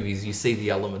exploitation movies, you see the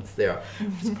elements there.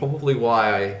 It's probably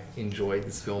why I enjoy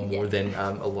this film more than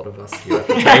a lot of us here at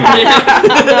the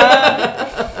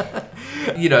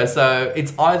Chamber. So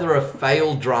it's either a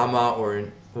failed drama or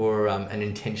an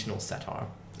intentional satire.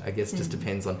 I guess it just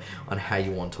depends on how you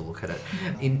want to look at it.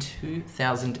 In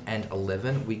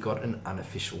 2011, we got an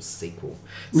unofficial sequel.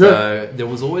 So there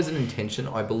was always an intention,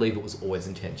 I believe it was always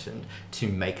intentioned, to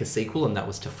make a sequel, and that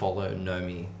was to follow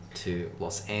Nomi to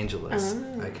Los Angeles.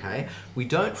 Okay? We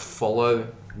don't follow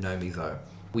Nomi, though.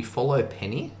 We follow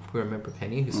Penny. If we remember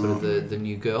Penny, who's sort of the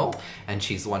new girl, and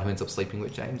she's the one who ends up sleeping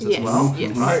with James as well.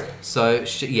 Yes. Right? So,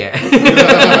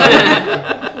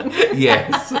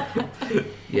 yes.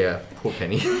 Yeah, poor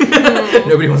Penny.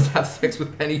 Nobody wants to have sex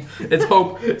with Penny. Let's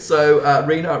hope. So,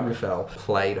 Rena Ruffell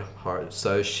played her.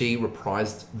 So, she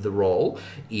reprised the role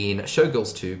in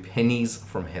Showgirls 2, Pennies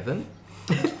from Heaven.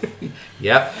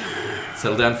 Yep.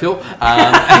 Settle down, Phil.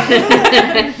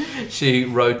 She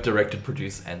wrote, directed,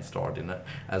 produced, and starred in it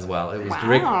as well. It was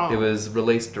It was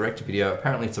released direct to video.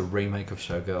 Apparently, it's a remake of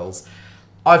Showgirls.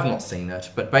 I've not seen it,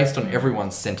 but based on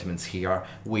everyone's sentiments here,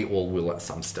 we all will at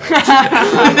some stage. No.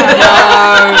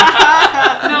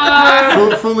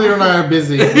 Fully and I are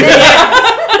busy.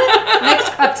 Next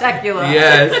spectacular.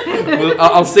 Yes. Well,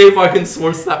 I'll see if I can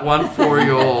source that one for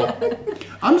you all.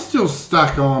 I'm still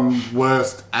stuck on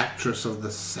Worst Actress of the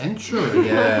Century.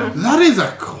 Yeah. That is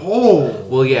a call.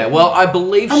 Well, yeah. Well, I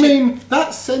believe I mean,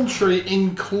 that century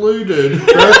included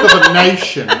Birth of a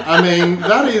Nation. I mean,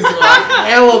 that is a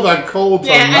hell of a call to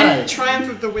make. And Triumph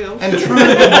of the Will. And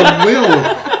Triumph of the Will.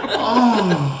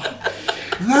 Oh,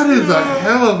 that is a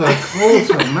hell of a call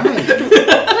to make.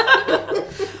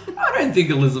 I don't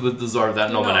think Elizabeth deserved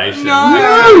that nomination.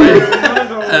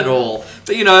 No. At all.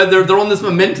 But they're on this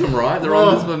momentum, right? They're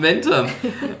on this momentum.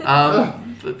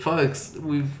 But folks,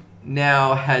 we've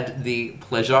now had the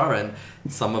pleasure and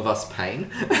some of us pain.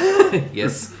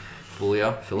 Yes,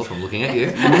 Fulia, Philip, I'm looking at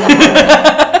you.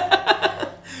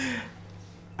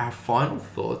 final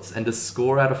thoughts and a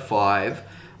score out of 5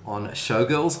 on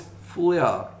Showgirls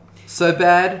Fulia. So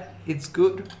bad, it's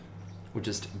good, or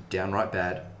just downright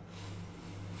bad?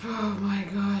 Oh my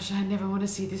gosh, I never want to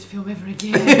see this film ever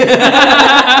again.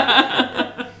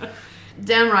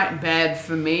 Downright bad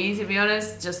for me, to be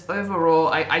honest. Just overall,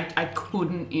 I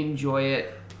couldn't enjoy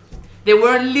it. There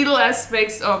were little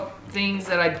aspects of things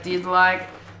that I did like,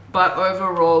 but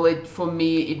overall, for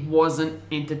me, it wasn't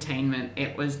entertainment.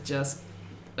 It was just,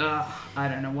 I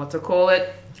don't know what to call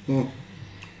it.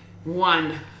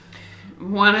 1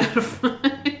 out of 5.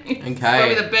 Okay. It's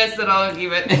probably the best that I'll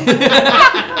give it.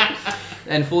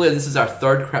 And Fulia, this is our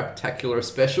third Craptacular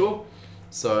special.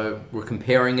 So we're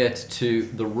comparing it to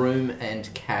The Room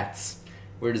and Cats.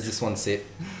 Where does this one sit?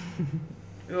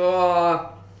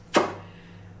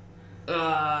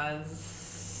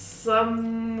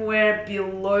 Somewhere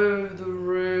below The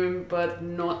Room, but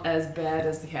not as bad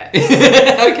as the Cats.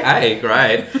 Okay,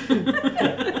 great.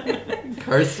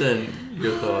 Kirsten,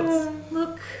 your thoughts?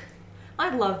 Look,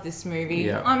 I love this movie.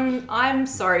 Yeah. I'm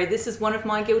sorry, this is one of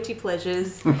my guilty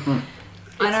pleasures.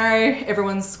 I know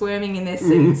everyone's squirming in their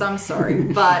seats, I'm sorry,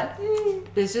 but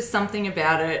there's just something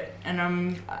about it,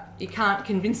 and you can't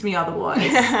convince me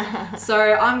otherwise. So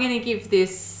I'm going to give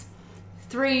this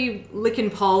 3 licking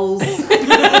poles out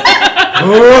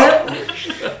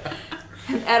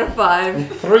of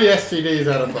 5. 3 STDs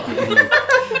out of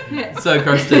 5. So,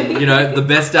 Kirsten, the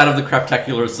best out of the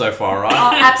Craptacular so far, right?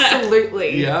 Oh,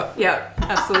 absolutely. Yeah. Yep,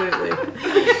 absolutely.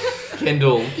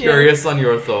 Kendall, curious on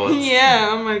your thoughts. Yeah,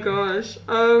 oh my gosh.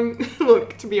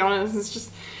 Look, to be honest, it's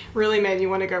just really made me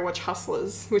want to go watch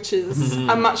Hustlers, which is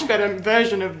a much better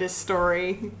version of this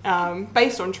story,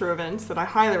 based on true events that I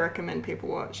highly recommend people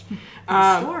watch.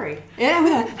 Story. Yeah,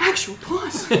 with an actual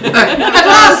plot. At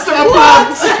last, a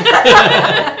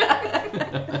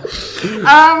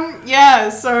plot! Yeah,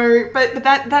 so, but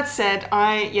that said,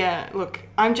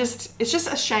 it's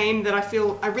just a shame that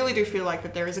I really do feel like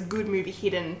that there is a good movie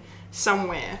hidden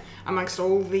somewhere amongst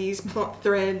all these plot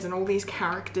threads and all these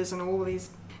characters and all these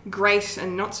great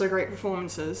and not so great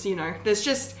performances. There's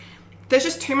just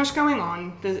too much going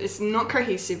on. It's not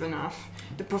cohesive enough.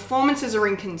 The performances are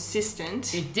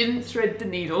inconsistent. It didn't thread the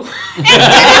needle. Good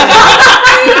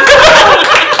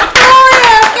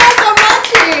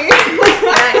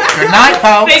night,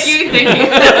 folks. Thank you.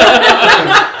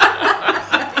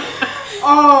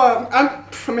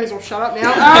 I may as well shut up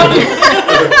now.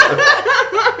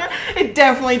 It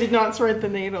definitely did not thread the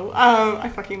needle. I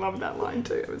fucking loved that line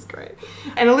too. It was great.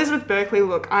 And Elizabeth Berkley,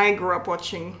 look, I grew up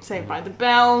watching Saved by the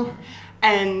Bell,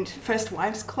 and First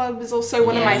Wives Club is also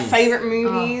one of my favorite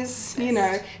movies.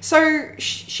 So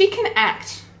she can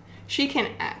act. She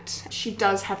can act. She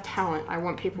does have talent. I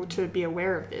want people to be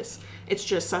aware of this. It's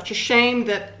just such a shame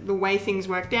that the way things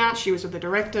worked out, she was with a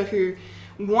director who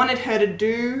wanted her to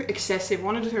do excessive,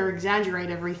 wanted her to exaggerate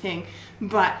everything,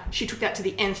 but she took that to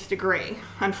the nth degree,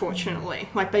 unfortunately.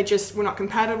 Like, they just were not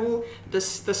compatible. The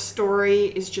story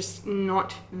is just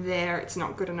not there. It's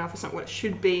not good enough. It's not what it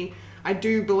should be. I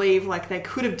do believe, like, they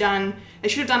should have done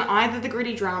either the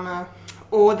gritty drama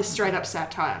or the straight up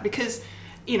satire, because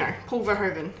Paul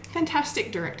Verhoeven,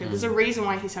 fantastic director. There's a reason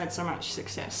why he's had so much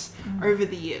success over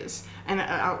the years. And,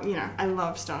 I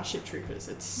love Starship Troopers.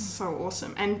 It's so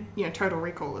awesome. And, Total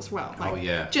Recall as well.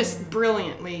 Like, just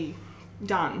brilliantly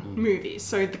done movies.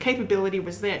 So the capability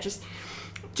was there. Just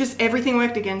everything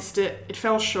worked against it. It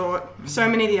fell short. So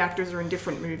many of the actors are in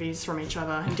different movies from each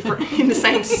other, in the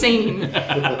same scene,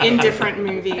 in different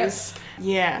movies.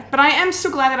 Yeah. But I am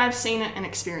still glad that I've seen it and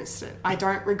experienced it. I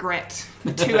don't regret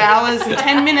the 2 hours and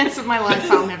 10 minutes of my life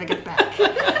I'll never get back.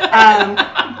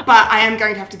 But I am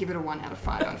going to have to give it a 1 out of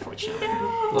 5, unfortunately.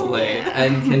 Lovely.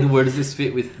 And Kendall, where does this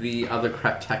fit with the other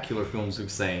Craptacular films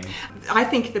we've seen? I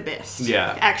think the best.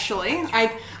 Yeah. Actually.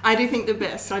 I do think the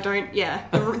best. I don't, yeah.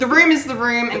 The Room is The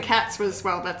Room, and Cats was,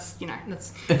 well, that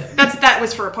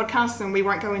was for a podcast and we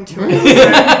won't go into it. So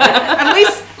at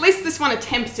least this one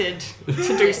attempted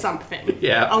to do something.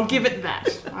 Yeah. I'll give it that.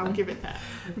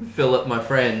 Philip, my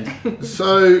friend.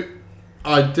 So,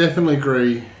 I definitely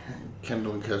agree,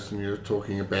 Kendall and Kirsten, you're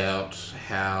talking about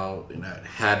how,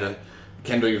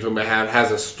 Kendall, you're talking about how it has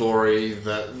a story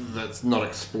that's not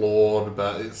explored,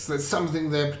 but there's something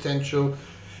there, potential.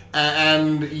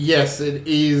 And yes, it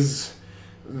is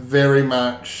very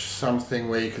much something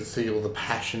where you can see all the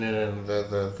passion in it and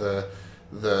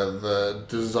the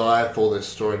desire for this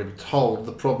story to be told.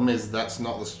 The problem is that's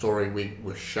not the story we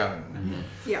were shown. Mm-hmm.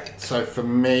 Yeah. So for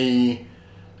me,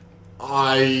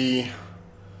 I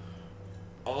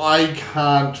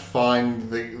can't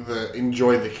find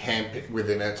enjoy the camp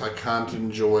within it. I can't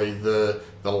enjoy the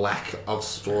lack of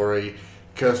story,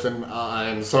 Kirsten, I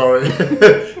am sorry.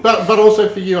 but also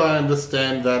for you, I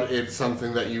understand that it's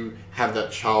something that you have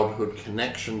that childhood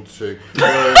connection to.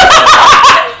 Whereas,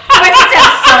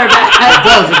 So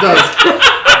bad. it does.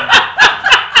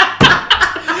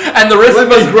 And the rest of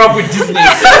us grew up with Disney.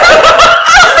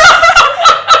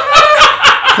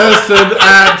 Kirsten,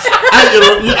 at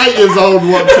 8 years old,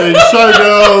 watching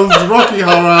Showgirls, Rocky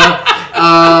Horror.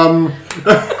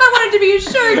 I wanted to be a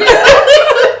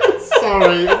showgirl.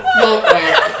 Sorry, it's not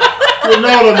that. You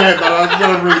know what I meant, but I'm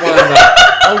going to rewind that.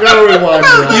 I'm going to rewind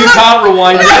that. You can't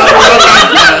rewind it.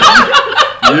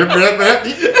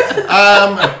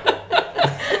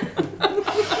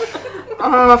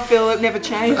 Oh, Phil, it never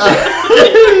changed.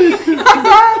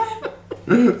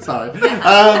 Sorry.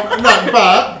 No,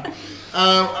 but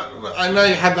I know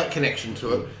you had that connection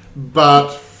to it, but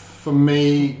for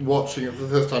me, watching it for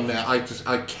the first time now, I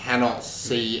cannot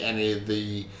see any of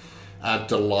the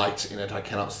delight in it. I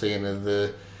cannot see any of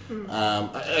the...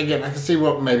 again, I can see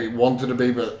what maybe it wanted to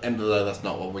be, but at the end of the day, that's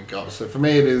not what we got. So for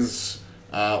me, it is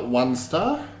 1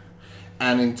 star.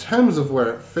 And in terms of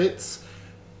where it fits...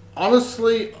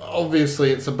 Honestly,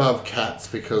 obviously it's above Cats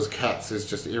because Cats is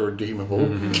just irredeemable.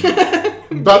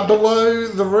 But below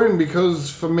The Room,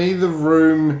 because for me The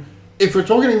Room, if we're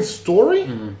talking in story,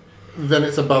 then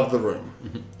it's above The Room.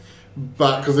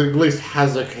 But because it at least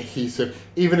has a cohesive,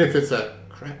 even if it's a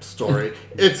crap story,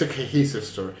 it's a cohesive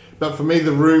story. But for me,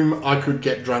 The Room, I could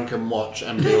get drunk and watch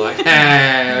and be like,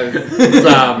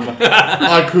 dumb.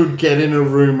 I could get in a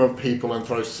room of people and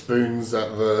throw spoons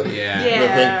at the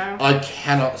thing. I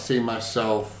cannot see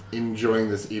myself enjoying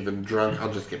this even drunk.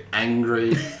 I'll just get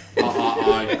angry.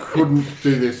 I couldn't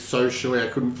do this socially. I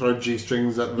couldn't throw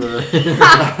G-strings at the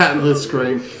at the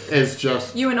screen. It's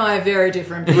just... You and I are very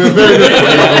different. We're very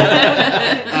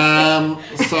different people.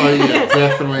 So yeah,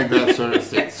 definitely that's where it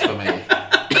sits for me.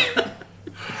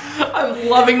 I'm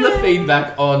loving the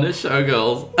feedback on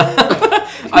Showgirls.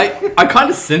 I kind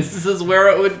of sensed this is where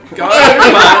it would go,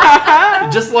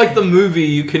 but just like the movie,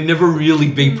 you can never really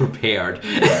be prepared.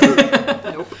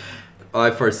 I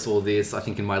first saw this, I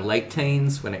think, in my late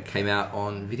teens when it came out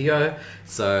on video.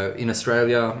 So in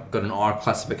Australia, got an R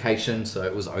classification, so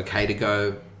it was okay to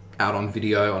go out on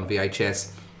video, on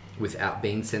VHS, without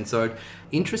being censored.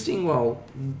 Interesting, while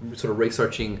sort of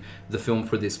researching the film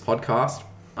for this podcast,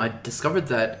 I discovered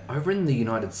that over in the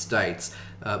United States,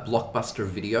 Blockbuster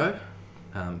Video,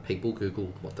 people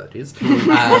Google what that is,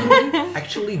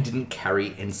 actually didn't carry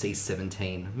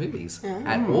NC-17 movies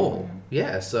at all.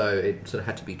 Yeah, so it sort of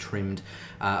had to be trimmed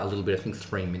a little bit. I think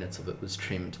 3 minutes of it was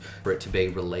trimmed for it to be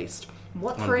released.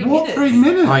 What 3 minutes? What 3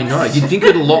 minutes? I know, you'd think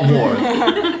it a lot more.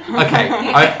 Okay,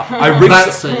 I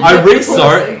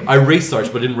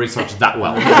researched, but didn't research that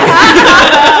well.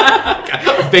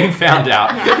 I've been found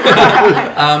out.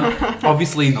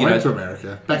 Obviously, I went to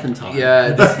America, back in time. Yeah,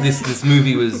 this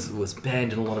movie was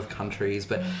banned in a lot of countries,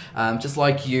 but just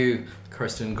like you,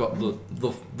 Kirsten, got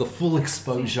the full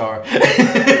exposure,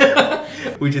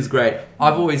 which is great.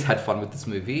 I've always had fun with this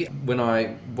movie. When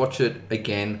I watch it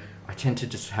again, I tend to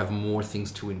just have more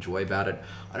things to enjoy about it.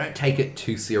 I don't take it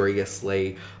too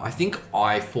seriously. I think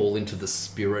I fall into the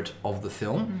spirit of the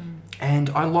film. And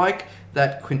I like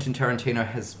that Quentin Tarantino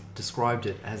has described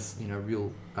it as,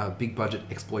 real big budget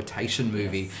exploitation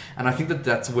movie. Yes. And I think that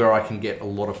that's where I can get a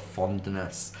lot of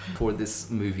fondness for this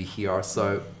movie here.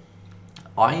 So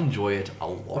I enjoy it a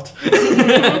lot.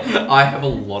 I have a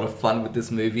lot of fun with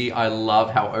this movie. I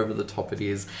love how over the top it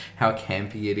is, how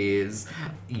campy it is.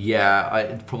 Yeah,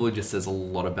 it probably just says a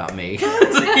lot about me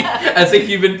as a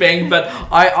human being, but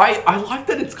I like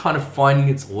that it's kind of finding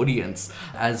its audience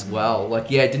as well. Like,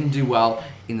 yeah, it didn't do well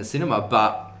in the cinema,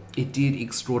 but it did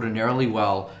extraordinarily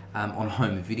well on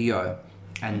home video,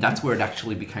 and that's where it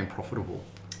actually became profitable.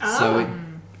 So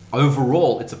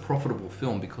overall, it's a profitable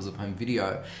film because of home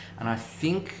video. And I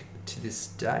think to this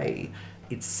day,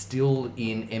 it's still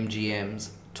in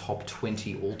MGM's top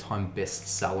 20 all-time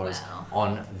bestsellers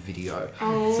on video.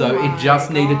 So it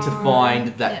just needed to find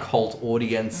that cult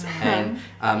audience, and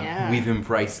we've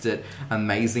embraced it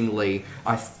amazingly.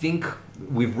 I think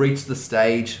we've reached the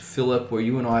stage, Philip, where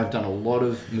you and I have done a lot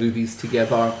of movies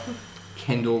together.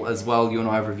 Kendall as well, you and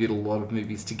I have reviewed a lot of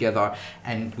movies together,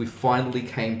 and we finally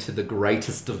came to the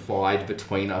greatest divide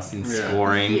between us in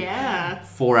scoring.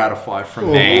 4 out of 5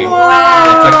 from me.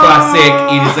 Wow. It's a classic.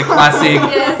 It is a classic.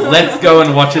 Yes. Let's go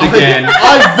and watch it again.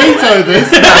 I veto this.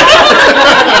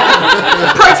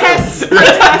 Protest.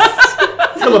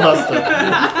 Filibuster.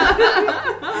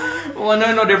 Well, I know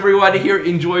know not everyone here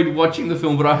enjoyed watching the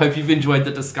film, but I hope you've enjoyed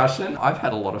the discussion. I've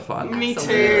had a lot of fun. Me too.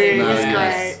 Absolutely. It was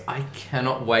Nice. great. I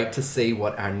cannot wait to see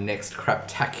what our next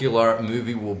craptacular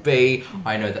movie will be.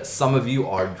 I know that some of you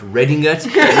are dreading it.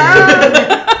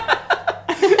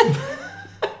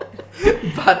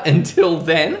 But until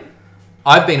then,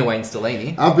 I've been Wayne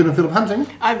Stellini. I've been a Philip Hunting.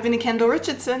 I've been a Kendall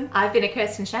Richardson. I've been a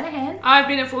Kirsten Shanahan. I've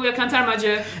been a Fulia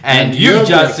Kantarmaja. And you've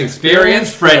just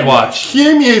experienced Fred Watch.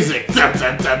 Cue music.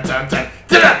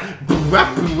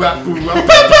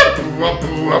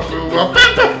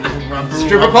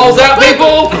 Stripper poles out,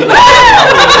 people!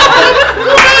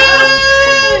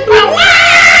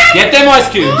 Get them ice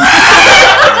cubes!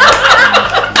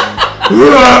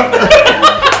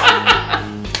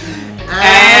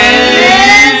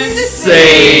 And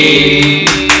see.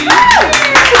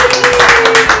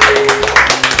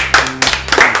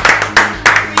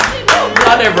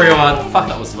 Not everyone. Fuck,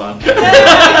 that was fun.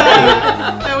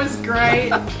 That was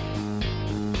great.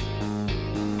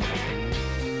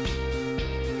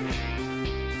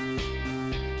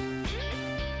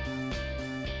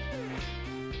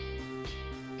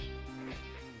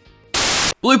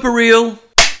 Blooper reel.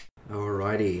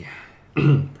 Alrighty.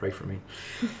 Pray for me.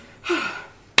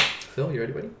 Phil, you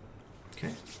ready, buddy?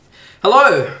 Okay.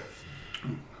 Hello.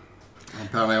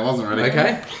 Apparently I wasn't ready.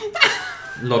 Okay.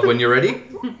 Nod when you're ready.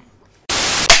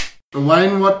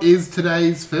 Wayne, what is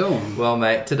today's film? Well,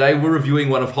 mate, today we're reviewing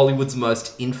one of Hollywood's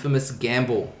most infamous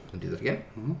gamble. I'll do that again.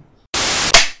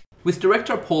 With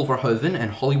director Paul Verhoeven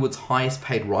and Hollywood's highest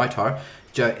paid writer,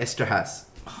 Joe Esterhazy.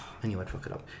 Oh, I knew I'd fuck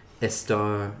it up.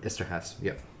 Esterhazy,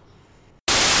 yep.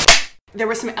 There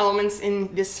were some elements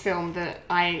in this film that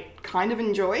I kind of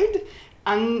enjoyed.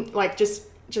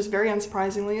 Just very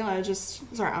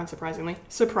unsurprisingly,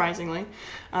 surprisingly.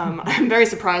 I'm very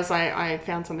surprised I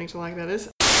found something to like that is.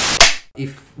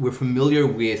 If we're familiar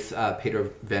with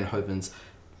Peter Van Hoven's...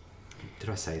 Did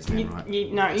I say his name right?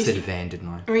 I said Van, didn't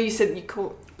I? Or you said you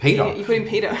called... Peter. You called him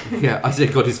Peter. Yeah, I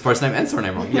said got his first name and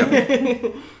surname wrong. Yeah.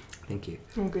 Thank you.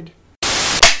 Oh, good.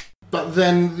 But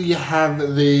then you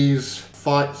have these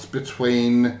fights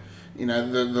between,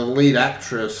 the lead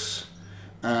actress,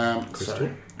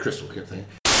 Crystal kept thinking.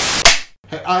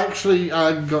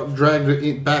 I got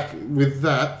dragged back with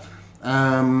that.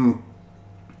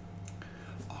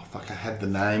 I had the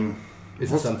name.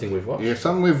 Is it something we've watched? Yeah,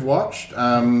 something we've watched.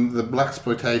 The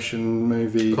blaxploitation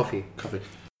movie. Coffee.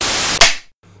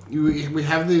 We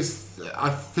have this. I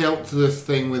felt this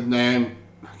thing with Naomi.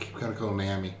 I keep going to call her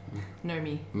Naomi.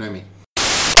 Naomi.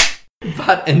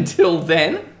 But until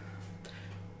then,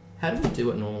 how do we do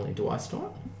it normally? Do I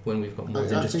start when we've got more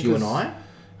than just you and I?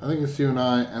 I think it's you and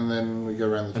I, and then we go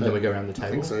around the table. And then we go around the table?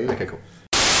 I think so, yeah. Okay, cool.